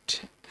 and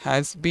it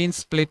has been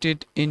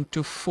splitted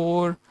into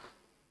 4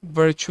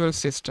 virtual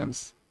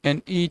systems,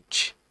 and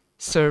each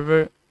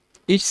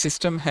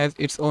system has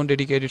its own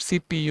dedicated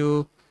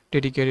CPU,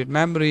 dedicated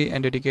memory,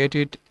 and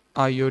dedicated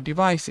I/O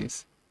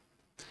devices.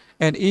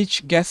 And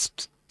each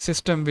guest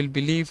system will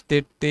believe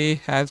that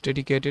they has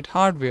dedicated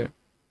hardware,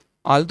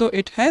 although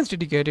it has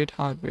dedicated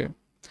hardware.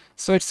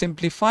 So it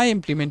simplify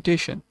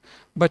implementation.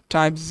 But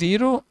type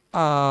 0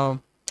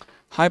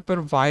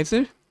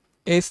 hypervisor,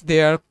 as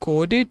they are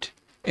coded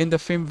in the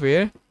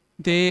firmware,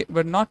 they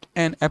were not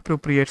an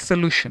appropriate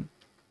solution.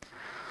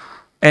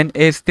 And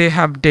as they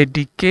have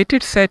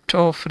dedicated set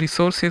of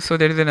resources, so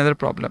there is another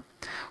problem.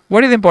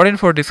 What is important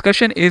for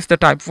discussion is the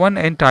type 1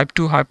 and type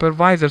 2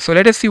 hypervisor. So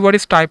let us see what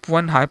is type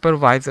 1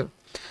 hypervisor.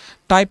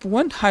 Type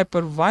 1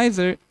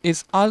 hypervisor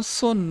is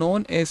also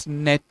known as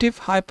native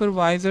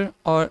hypervisor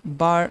or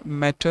bare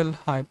metal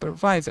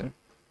hypervisor.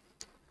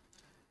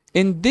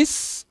 In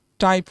this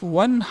type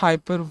 1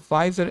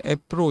 hypervisor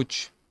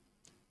approach,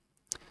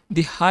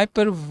 the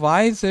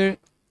hypervisor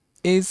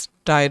is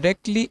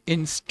directly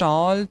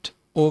installed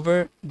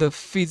over the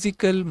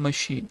physical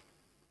machine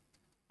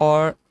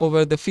or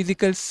over the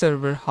physical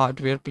server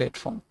hardware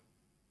platform.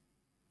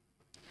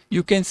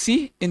 You can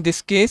see in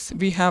this case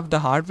we have the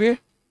hardware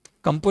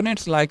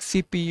components like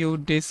CPU,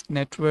 disk,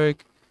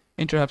 network,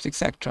 interrupts,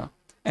 etc.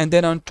 And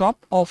then on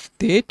top of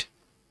that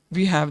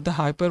we have the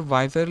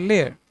hypervisor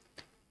layer.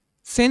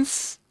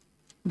 Since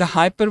the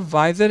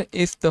hypervisor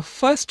is the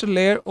first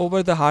layer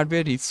over the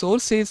hardware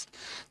resources,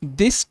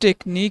 this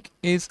technique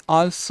is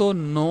also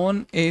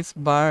known as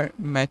bare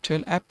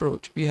metal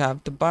approach. We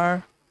have the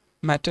bare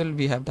metal,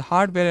 we have the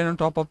hardware, and on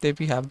top of that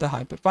we have the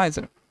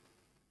hypervisor.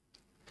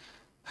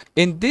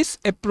 In this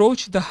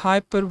approach, the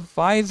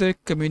hypervisor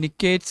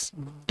communicates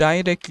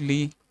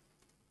directly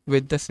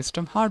with the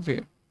system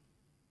hardware.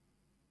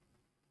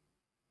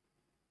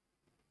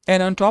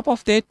 And on top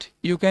of that,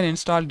 you can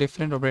install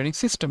different operating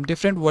system,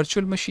 different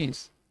virtual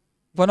machines.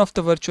 One of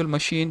the virtual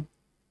machine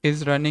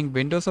is running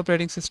Windows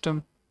operating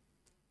system.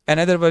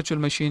 Another virtual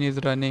machine is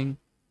running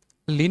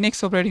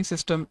Linux operating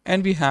system,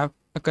 and we have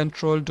a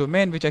control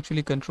domain which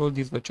actually controls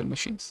these virtual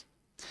machines.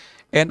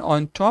 And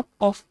on top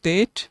of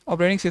that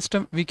operating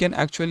system, we can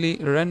actually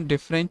run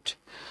different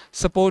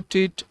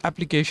supported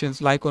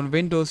applications. Like on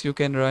Windows, you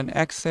can run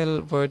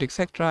Excel, Word,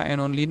 etc. And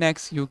on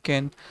Linux, you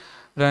can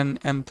run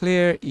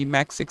mPlayer,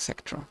 Emacs,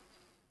 etc.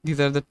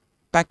 These are the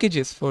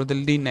packages for the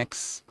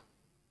Linux.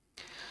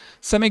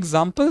 Some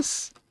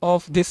examples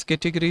of these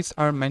categories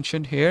are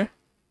mentioned here: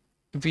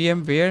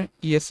 VMware,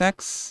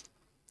 ESX,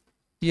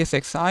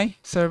 ESXi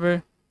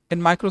server,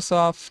 and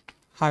Microsoft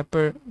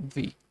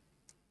Hyper-V.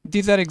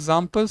 These are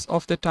examples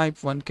of the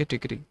type 1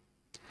 category.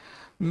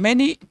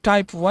 Many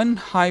type 1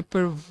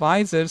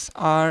 hypervisors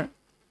are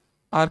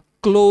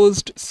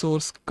closed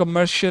source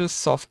commercial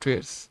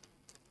softwares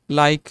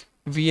like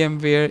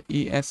VMware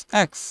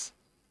ESX,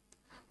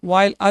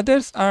 while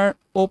others are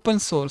open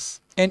source,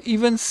 and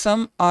even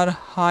some are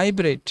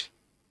hybrid.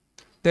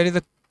 There is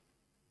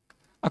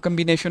a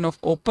combination of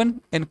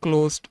open and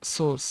closed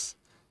source.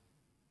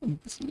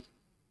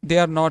 They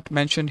are not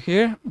mentioned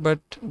here, but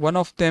one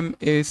of them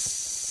is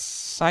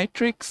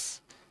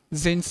Citrix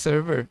Zin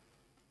server,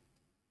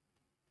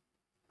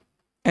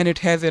 and it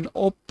has an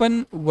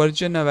open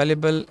version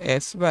available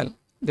as well.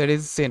 There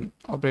is Zin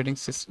operating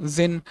system,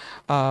 Zin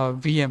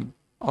VM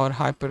or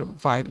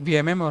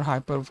VMM or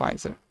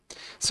hypervisor.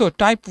 So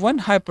type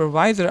 1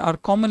 hypervisor are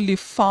commonly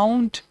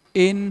found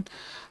in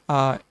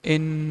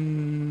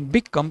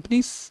big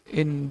companies,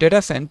 in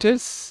data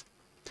centers,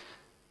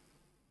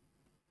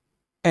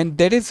 and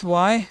that is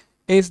why,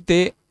 as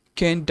they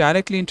can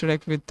directly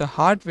interact with the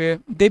hardware,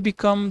 they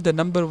become the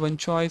 #1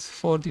 choice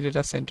for the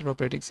data center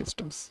operating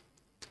systems.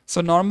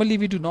 So normally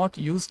we do not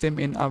use them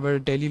in our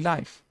daily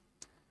life,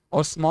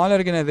 or small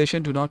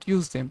organizations do not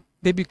use them.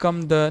 They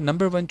become the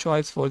 #1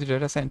 choice for the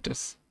data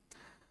centers.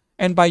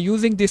 And by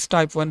using this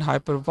type 1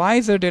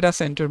 hypervisor, data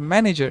center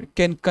manager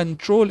can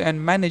control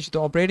and manage the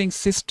operating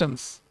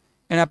systems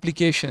and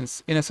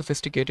applications in a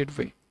sophisticated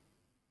way.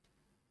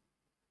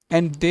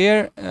 and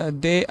there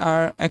they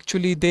are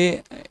actually,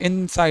 they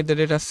inside the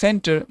data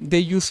center, they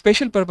use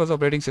special purpose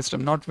operating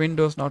system, not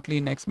Windows, not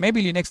Linux.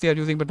 Maybe Linux they are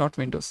using, but not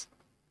Windows.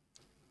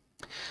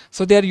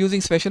 So they are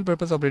using special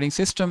purpose operating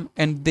system,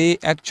 and they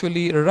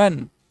actually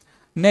run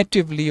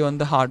natively on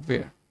the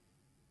hardware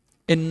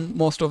in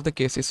most of the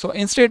cases. So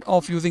instead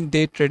of using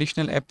the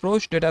traditional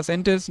approach, data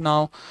centers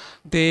now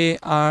they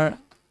are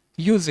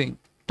using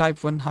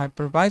type 1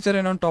 hypervisor,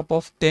 and on top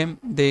of them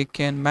they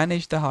can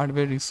manage the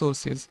hardware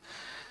resources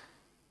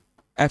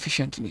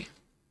efficiently.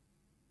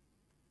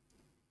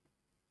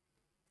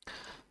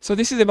 So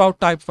this is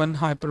about type 1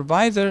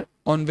 hypervisor,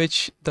 on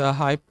which the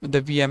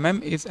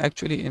VMM is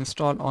actually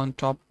installed on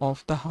top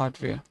of the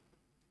hardware.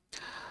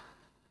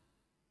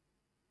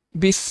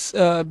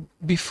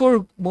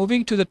 Before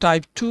moving to the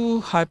type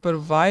 2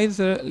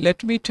 hypervisor,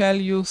 let me tell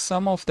you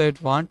some of the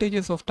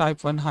advantages of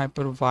type 1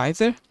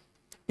 hypervisor.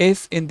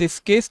 Is in this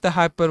case, the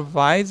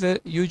hypervisor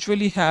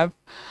usually have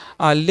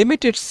a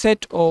limited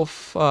set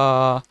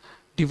of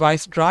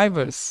device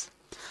drivers.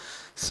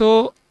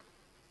 So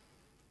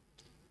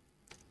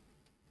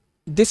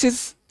this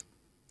is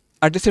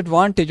a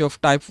disadvantage of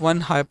type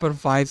 1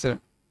 hypervisor,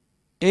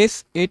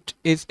 is it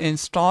is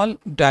installed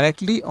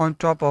directly on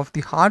top of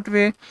the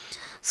hardware.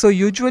 So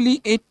usually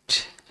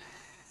it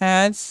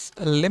has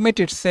a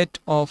limited set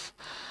of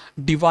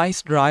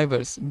device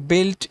drivers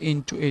built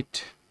into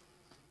it.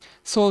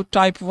 So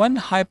type 1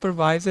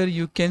 hypervisor,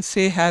 you can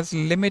say, has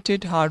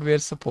limited hardware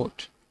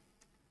support,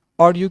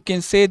 or you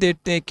can say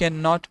that they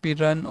cannot be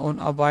run on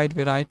a wide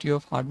variety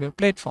of hardware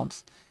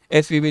platforms.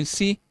 As we will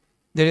see,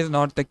 that is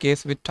not the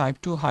case with type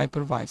 2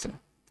 hypervisor.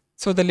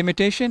 So the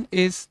limitation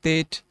is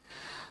that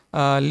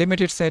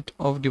limited set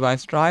of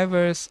device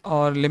drivers,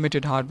 or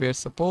limited hardware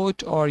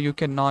support, or you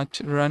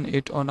cannot run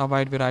it on a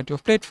wide variety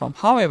of platforms.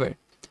 However,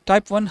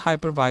 type 1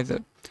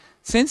 hypervisor,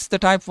 since the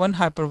type 1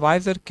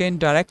 hypervisor can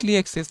directly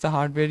access the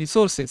hardware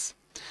resources,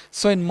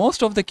 so in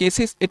most of the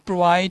cases it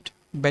provides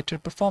better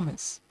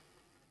performance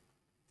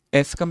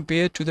as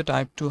compared to the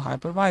type 2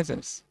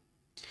 hypervisors.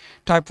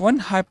 Type 1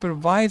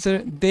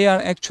 hypervisor, they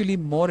are actually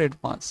more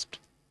advanced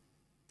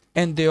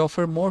and they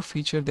offer more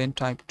feature than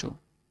type 2,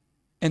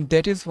 and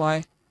that is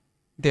why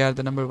they are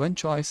the #1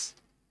 choice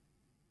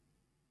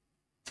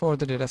for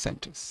the data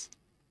centers.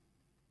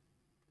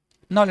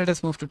 Now let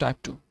us move to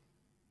type 2.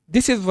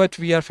 This is what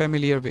we are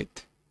familiar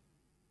with.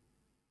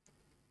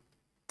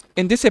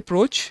 In this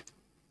approach,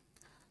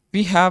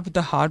 we have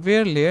the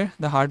hardware layer,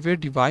 the hardware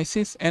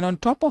devices, and on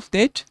top of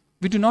that,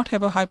 we do not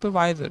have a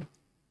hypervisor.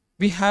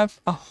 We have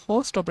a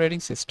host operating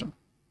system,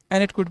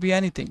 and it could be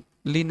anything,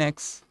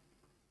 Linux,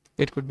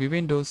 it could be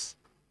Windows,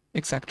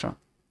 etc.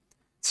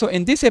 So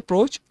in this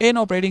approach, an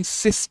operating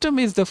system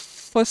is the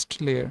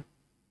first layer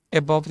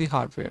above the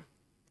hardware.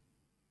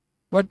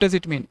 What does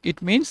it mean?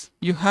 It means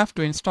you have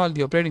to install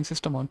the operating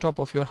system on top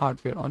of your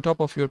hardware, on top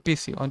of your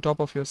PC, on top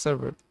of your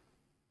server.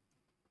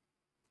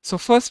 So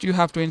first you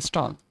have to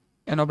install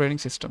an operating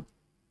system,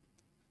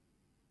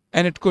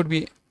 and it could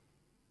be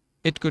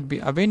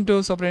a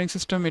Windows operating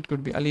system, it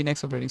could be a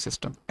Linux operating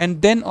system,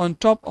 and then on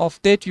top of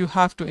that you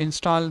have to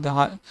install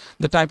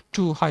the type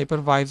 2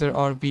 hypervisor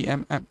or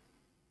VMM,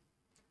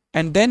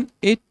 and then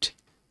it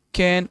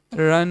can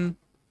run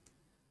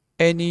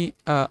any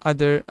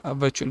other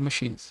virtual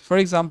machines. For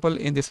example,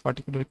 in this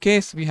particular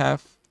case, we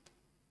have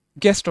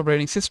guest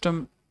operating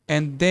system,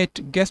 and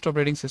that guest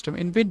operating system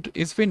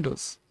is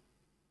Windows.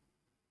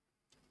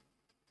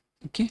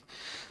 Okay,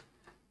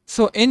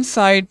 so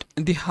inside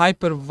the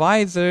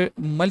hypervisor,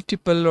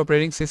 multiple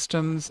operating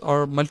systems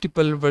or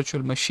multiple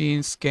virtual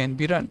machines can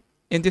be run.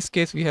 In this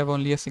case, we have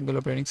only a single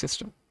operating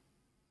system.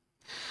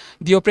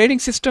 The operating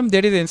system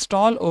that is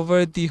installed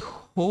over the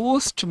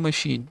host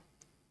machine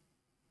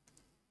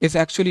is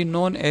actually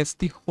known as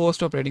the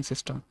host operating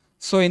system.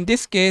 So in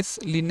this case,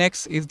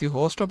 Linux is the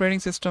host operating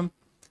system,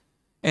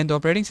 and the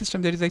operating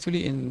system that is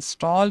actually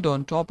installed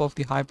on top of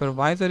the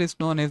hypervisor is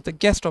known as the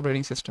guest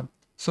operating system.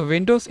 So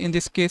Windows in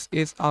this case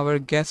is our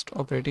guest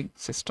operating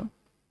system.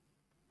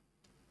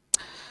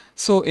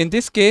 So in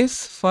this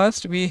case,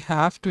 first we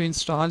have to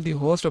install the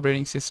host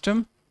operating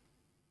system,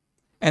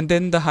 and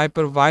then the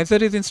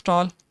hypervisor is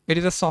installed. It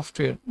is a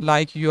software,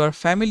 like you are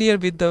familiar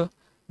with the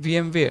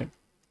VMware.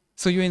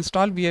 So you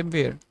install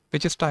VMware,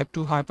 which is type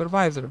 2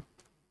 hypervisor.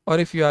 Or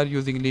if you are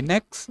using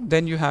Linux,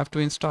 then you have to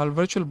install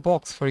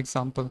VirtualBox, for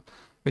example,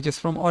 which is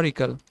from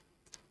Oracle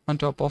on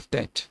top of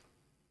that.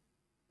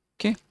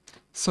 Okay,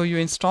 so you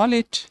install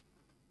it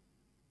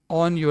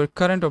on your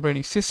current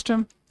operating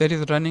system that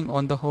is running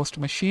on the host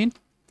machine,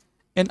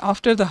 and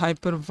after the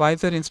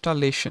hypervisor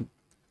installation,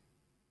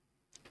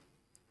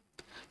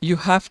 you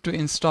have to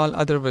install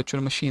other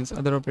virtual machines,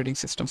 other operating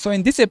systems. So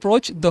in this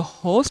approach, the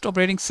host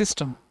operating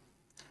system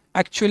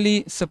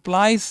actually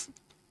supplies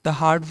the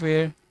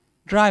hardware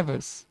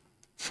drivers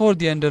for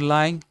the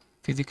underlying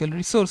physical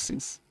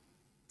resources.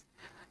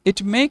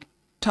 It makes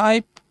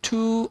type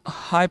 2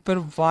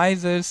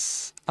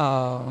 hypervisors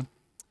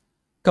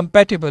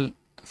compatible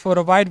for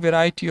a wide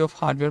variety of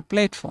hardware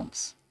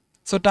platforms.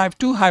 So type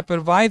 2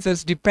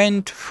 hypervisors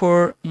depend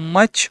for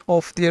much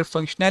of their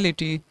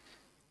functionality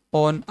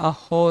on a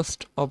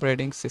host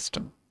operating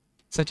system,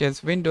 such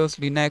as Windows,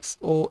 Linux,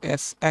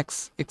 OS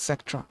X,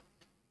 etc.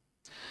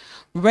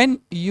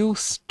 When you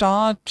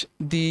start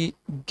the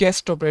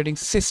guest operating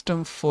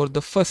system for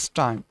the first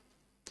time,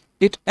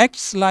 it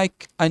acts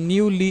like a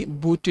newly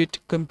booted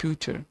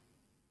computer,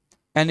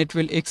 and it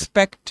will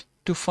expect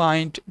to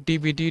find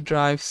DVD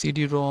drive,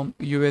 CD-ROM,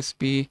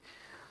 USB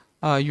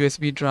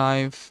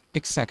drive,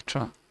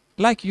 etc.,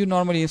 like you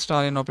normally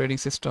install an operating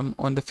system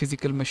on the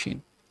physical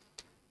machine.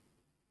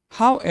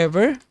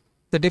 However,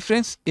 the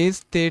difference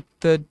is that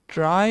the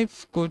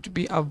drive could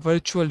be a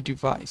virtual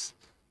device.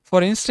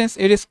 For instance,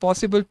 it is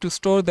possible to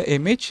store the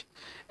image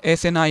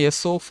as an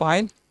ISO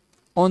file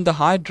on the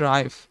hard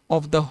drive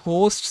of the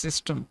host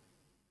system,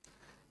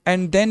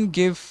 and then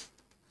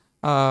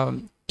tell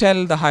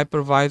the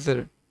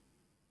hypervisor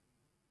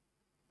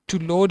to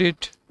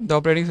load the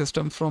operating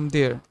system from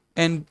there,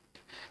 and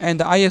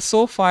the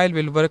ISO file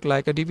will work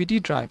like a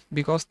DVD drive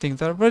because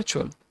things are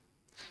virtual.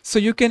 So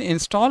you can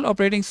install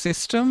operating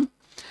system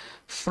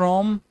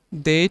from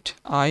that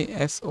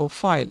ISO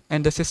file,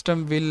 and the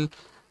system will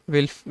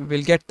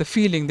get the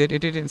feeling that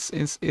it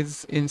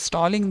is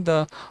installing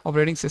the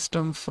operating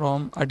system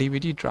from a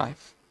DVD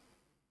drive.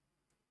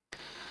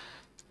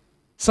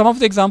 Some of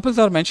the examples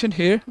are mentioned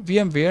here.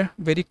 VMware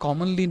very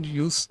commonly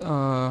use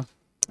a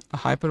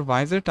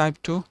hypervisor type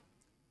 2.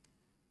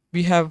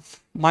 We have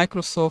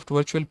Microsoft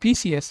Virtual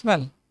PC as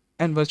well,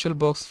 and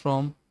VirtualBox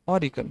from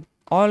Oracle.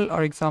 All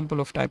are example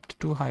of type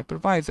 2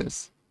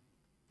 hypervisors.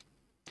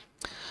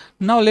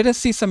 Now let us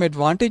see some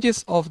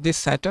advantages of this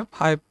setup,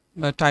 type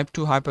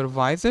 2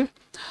 hypervisor.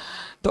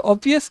 The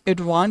obvious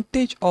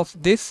advantage of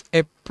this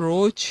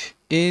approach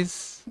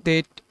is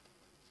that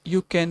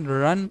you can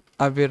run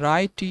a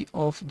variety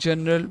of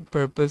general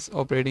purpose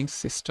operating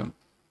system,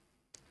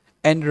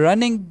 and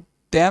running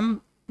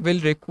them will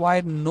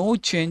require no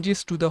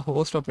changes to the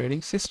host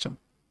operating system.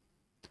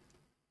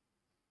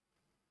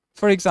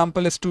 For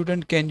example, a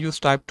student can use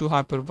type 2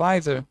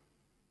 hypervisor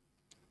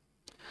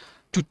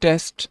to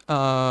test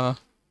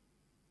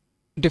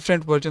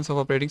different versions of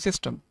operating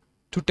system,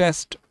 to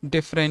test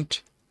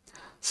different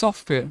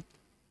software,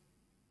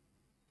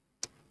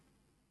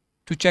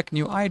 to check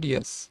new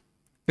ideas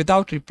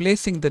without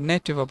replacing the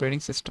native operating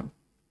system.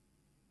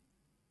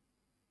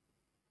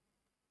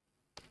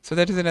 So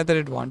that is another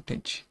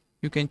advantage.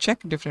 You can check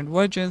different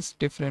versions,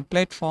 different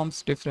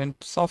platforms,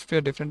 different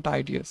software, different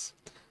ideas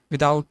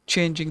without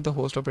changing the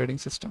host operating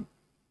system.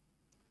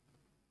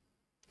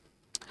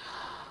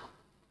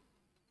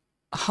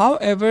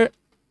 However,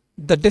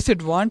 the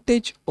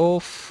disadvantage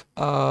of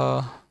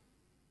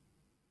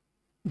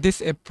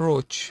this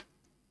approach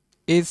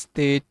is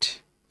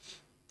that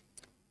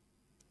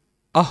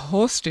a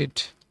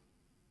hosted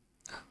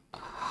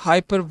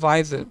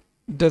hypervisor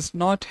does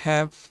not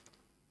have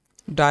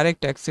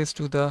direct access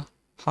to the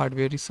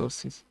hardware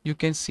resources. You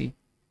can see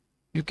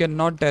you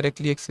cannot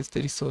directly access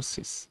the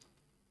resources.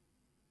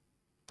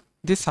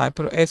 This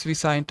as we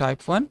saw in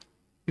type 1,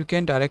 you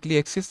can directly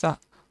access the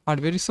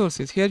hardware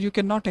resources. Here you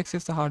cannot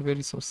access the hardware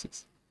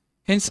resources.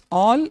 Hence,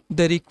 all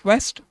the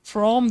requests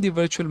from the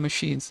virtual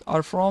machines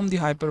or from the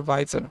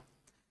hypervisor,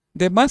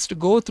 they must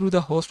go through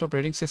the host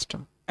operating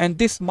system, and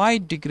this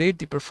might degrade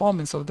the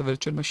performance of the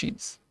virtual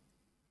machines.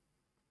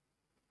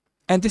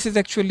 And this is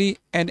actually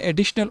an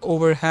additional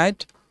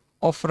overhead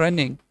of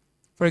running.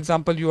 For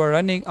example, you are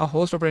running a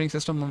host operating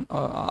system,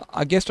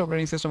 a guest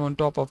operating system on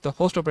top of the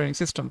host operating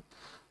system,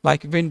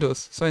 like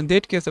Windows. So in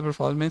that case, the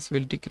performance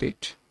will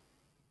degrade.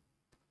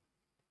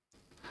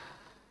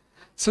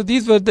 So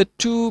these were the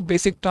two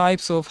basic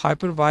types of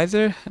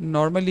hypervisor.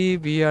 Normally,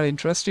 we are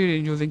interested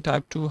in using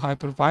type 2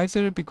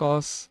 hypervisor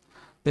because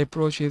the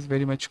approach is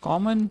very much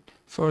common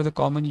for the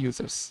common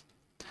users.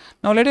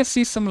 Now let us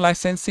see some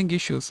licensing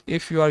issues.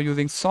 If you are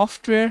using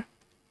software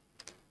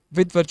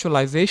with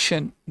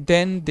virtualization,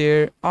 then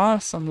there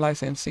are some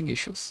licensing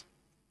issues.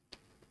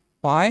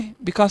 Why?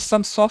 Because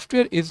some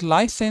software is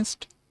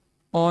licensed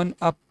on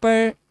a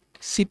per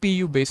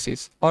CPU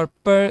basis or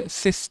per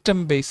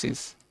system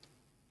basis,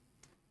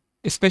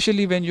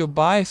 especially when you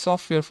buy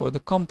software for the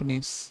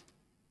companies.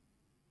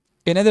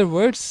 In other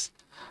words,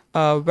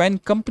 when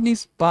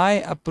companies buy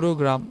a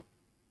program,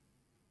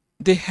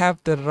 they have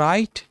the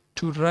right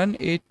to run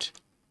it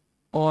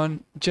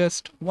on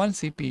just one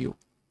CPU.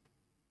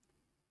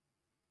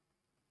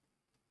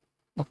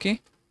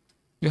 Okay,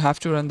 you have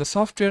to run the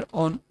software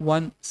on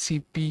one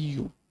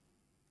CPU.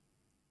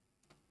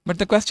 But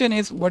the question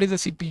is, what is a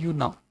CPU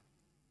now?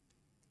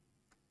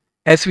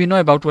 As we know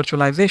about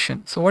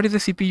virtualization, so what is a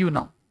CPU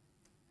now?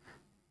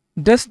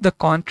 Does the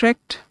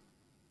contract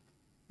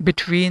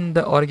between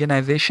the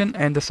organization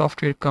and the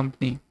software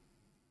company,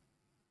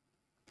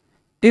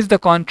 is the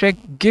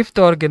contract give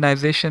the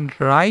organization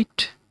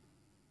right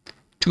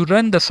to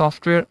run the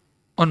software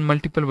on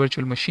multiple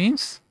virtual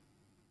machines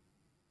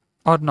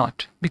or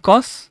not?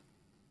 Because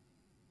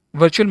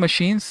virtual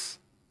machines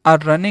are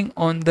running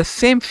on the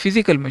same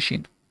physical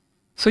machine.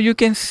 So you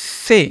can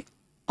say,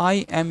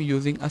 I am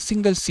using a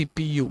single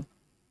CPU,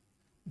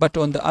 but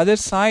on the other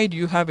side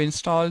you have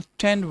installed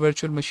 10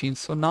 virtual machines.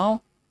 So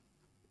now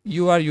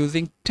you are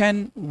using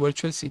 10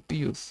 virtual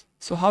CPUs.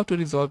 So how to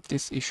resolve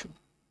this issue?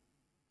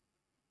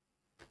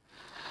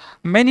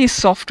 Many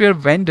software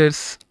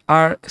vendors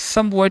are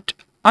somewhat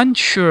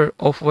unsure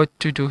of what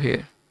to do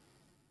here.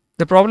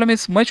 The problem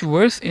is much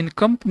worse in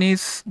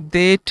companies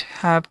that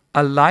have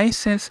a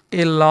license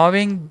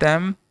allowing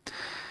them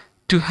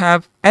to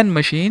have n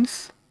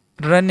machines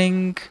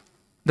running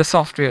the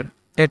software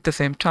at the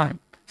same time.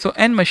 So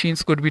n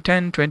machines could be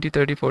 10, 20,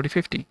 30, 40,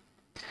 50,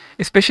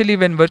 especially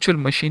when virtual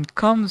machine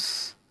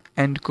comes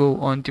and go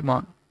on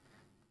demand.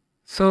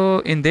 So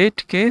in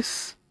that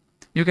case,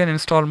 you can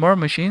install more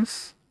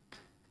machines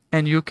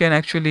and you can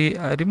actually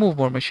remove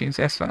more machines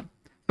as well.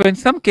 So in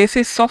some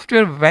cases,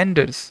 software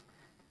vendors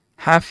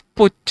have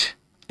put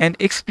an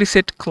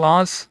explicit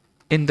clause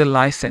in the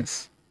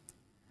license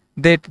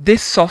that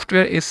this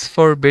software is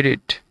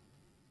forbidden.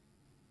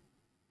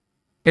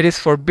 It is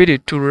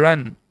forbidden to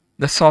run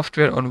the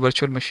software on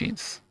virtual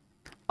machines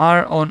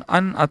or on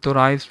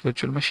unauthorized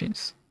virtual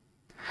machines.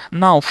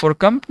 Now, for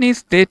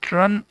companies that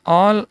run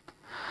all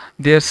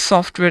their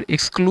software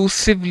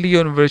exclusively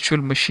on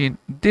virtual machine,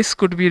 this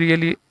could be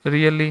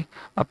really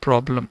a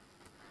problem.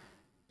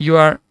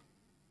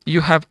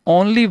 You have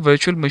only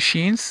virtual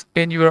machines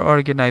in your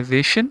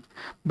organization,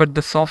 but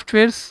the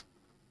softwares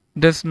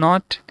does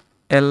not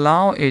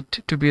allow it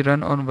to be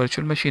run on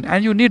virtual machine,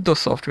 and you need those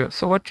software.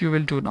 So what you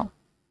will do now?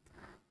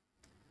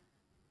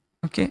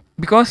 Okay,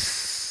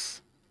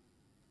 because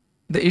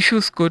the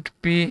issues could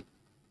be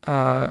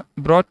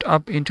brought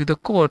up into the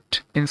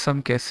court in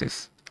some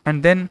cases,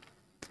 and then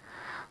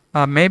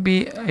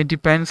maybe it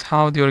depends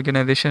how the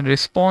organization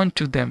respond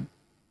to them,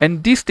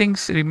 and these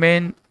things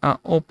remain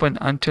open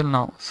until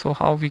now. So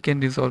how we can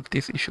resolve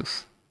these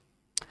issues?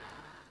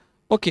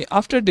 Okay,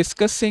 after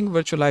discussing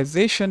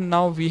virtualization,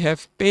 now we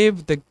have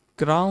paved the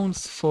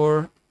grounds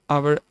for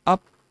our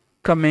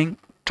upcoming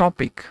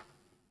topic,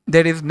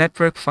 that is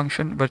network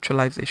function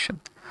virtualization.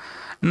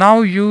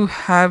 Now you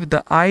have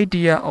the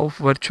idea of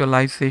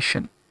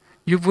virtualization.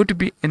 You would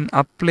be in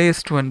a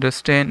place to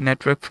understand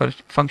network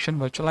function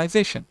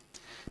virtualization,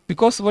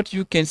 because what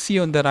you can see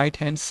on the right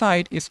hand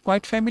side is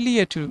quite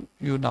familiar to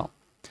you now.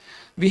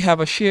 We have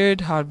a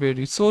shared hardware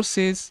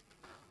resources.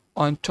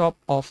 On top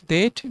of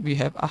that, we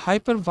have a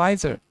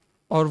hypervisor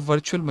or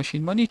virtual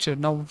machine monitor.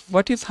 Now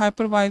what is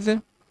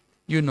hypervisor?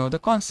 You know the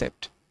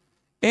concept.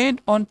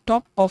 And on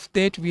top of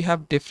that, we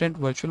have different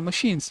virtual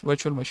machines.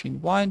 Virtual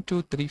machine 1,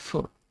 2, 3,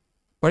 4.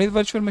 What is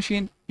virtual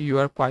machine? You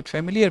are quite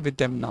familiar with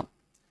them now.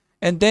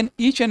 And then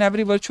each and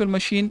every virtual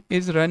machine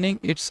is running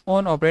its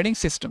own operating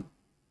system,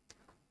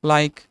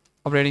 like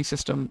operating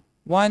system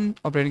 1,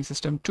 operating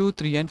system 2,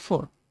 3, and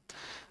 4.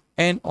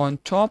 And on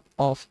top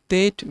of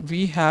that,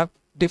 we have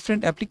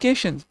different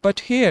applications.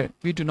 But here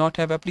we do not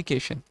have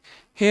application.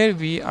 Here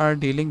we are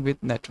dealing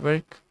with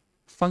network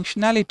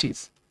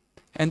functionalities.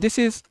 And this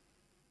is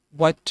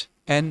what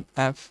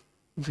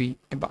NFV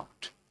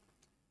about.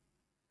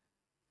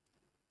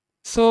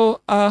 So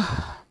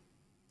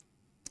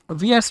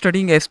we are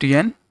studying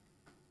SDN,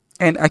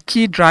 and a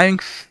key driving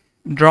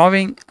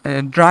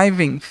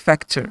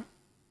factor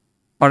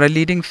or a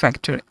leading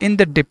factor in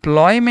the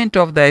deployment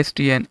of the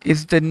SDN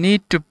is the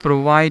need to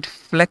provide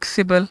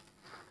flexible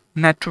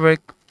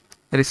network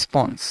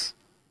response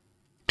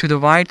to the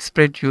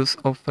widespread use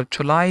of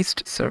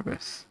virtualized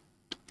servers.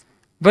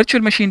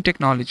 Virtual machine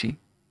technology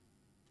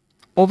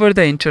over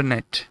the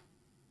internet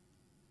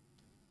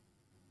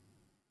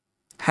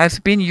has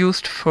been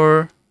used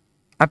for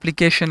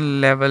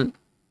application level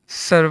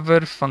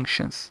server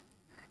functions,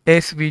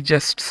 as we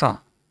just saw.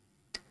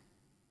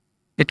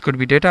 It could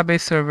be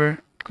database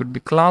server, it could be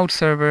cloud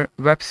server,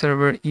 web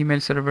server,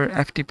 email server,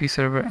 FTP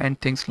server, and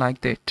things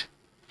like that.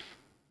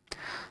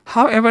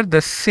 However,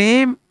 the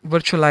same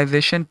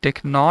virtualization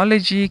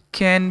technology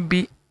can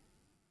be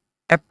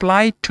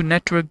applied to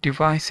network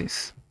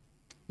devices.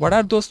 What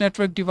are those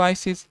network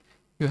devices?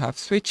 You have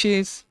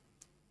switches,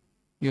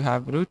 you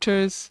have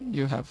routers,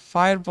 you have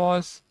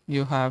firewalls,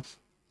 you have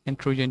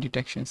intrusion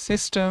detection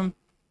system,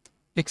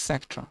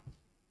 etc.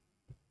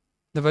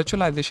 The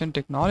virtualization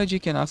technology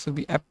can also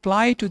be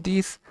applied to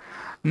these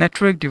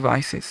network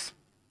devices.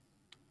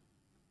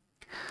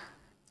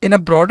 In a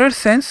broader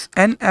sense,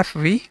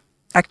 NFV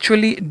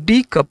actually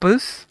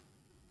decouples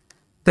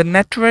the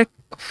network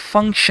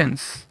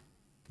functions.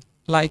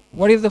 Like,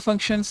 what is the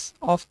functions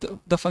of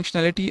the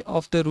functionality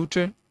of the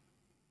router?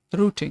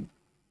 Routing.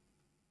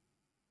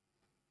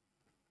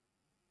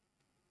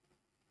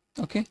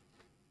 Okay.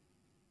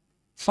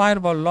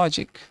 Firewall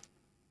logic,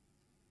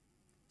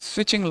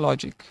 switching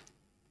logic,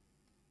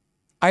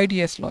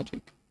 IDS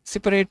logic.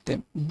 Separate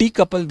them,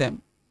 decouple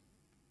them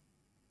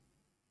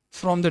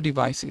from the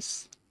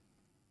devices,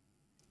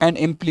 and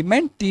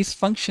implement these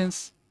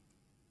functions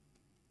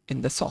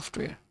in the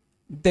software.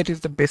 That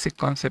is the basic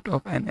concept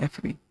of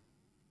NFV.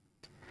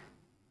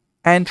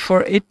 And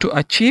for it to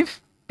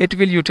achieve, it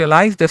will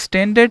utilize the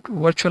standard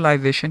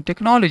virtualization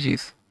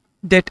technologies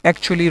that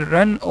actually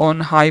run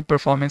on high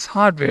performance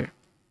hardware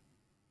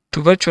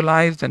to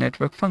virtualize the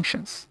network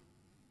functions.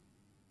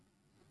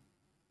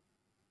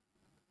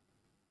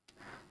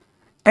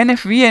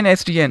 NFV and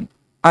SDN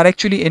are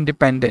actually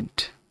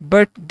independent,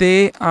 but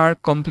they are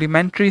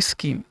complementary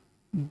scheme.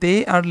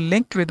 They are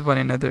linked with one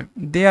another.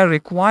 They are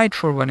required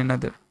for one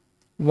another.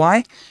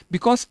 Why?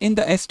 Because in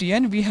the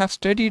SDN we have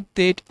studied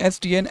that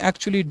SDN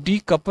actually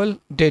decouple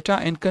data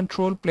and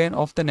control plane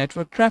of the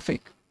network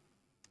traffic.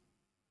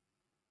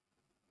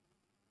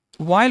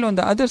 While on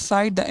the other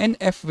side, the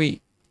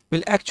NFV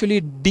will actually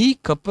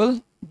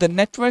decouple the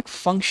network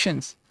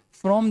functions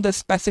from the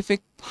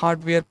specific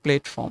hardware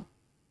platform.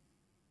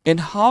 And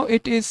how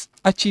it is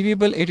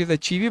achievable? It is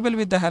achievable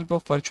with the help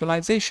of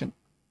virtualization.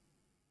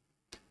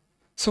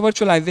 So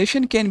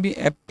virtualization can be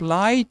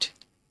applied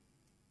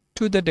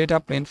to the data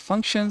plane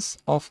functions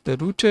of the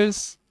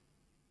routers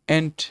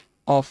and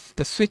of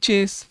the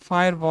switches,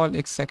 firewall,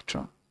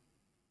 etc.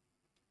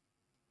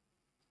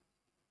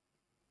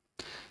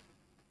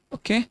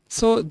 Okay,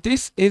 so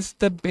this is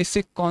the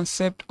basic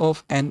concept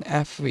of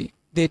NFV.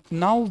 That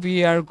now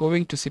we are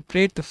going to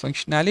separate the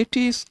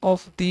functionalities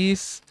of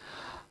these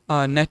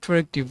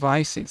network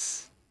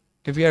devices.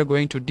 We are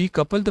going to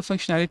decouple the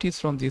functionalities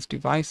from these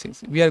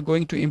devices. We are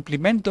going to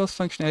implement those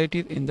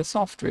functionalities in the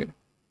software.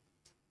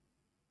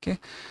 Okay,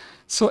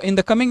 so in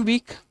the coming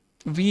week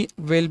we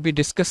will be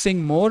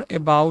discussing more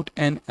about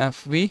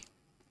NFV,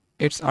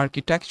 its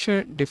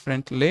architecture,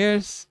 different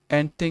layers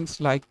and things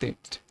like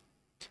that.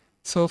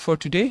 So for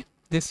today,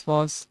 this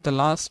was the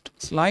last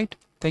slide.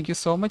 Thank you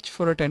so much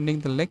for attending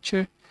the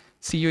lecture.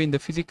 See you in the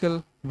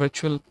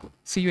virtual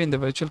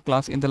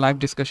class in the live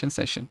discussion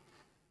session.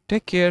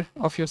 Take care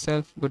of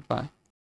yourself. Goodbye.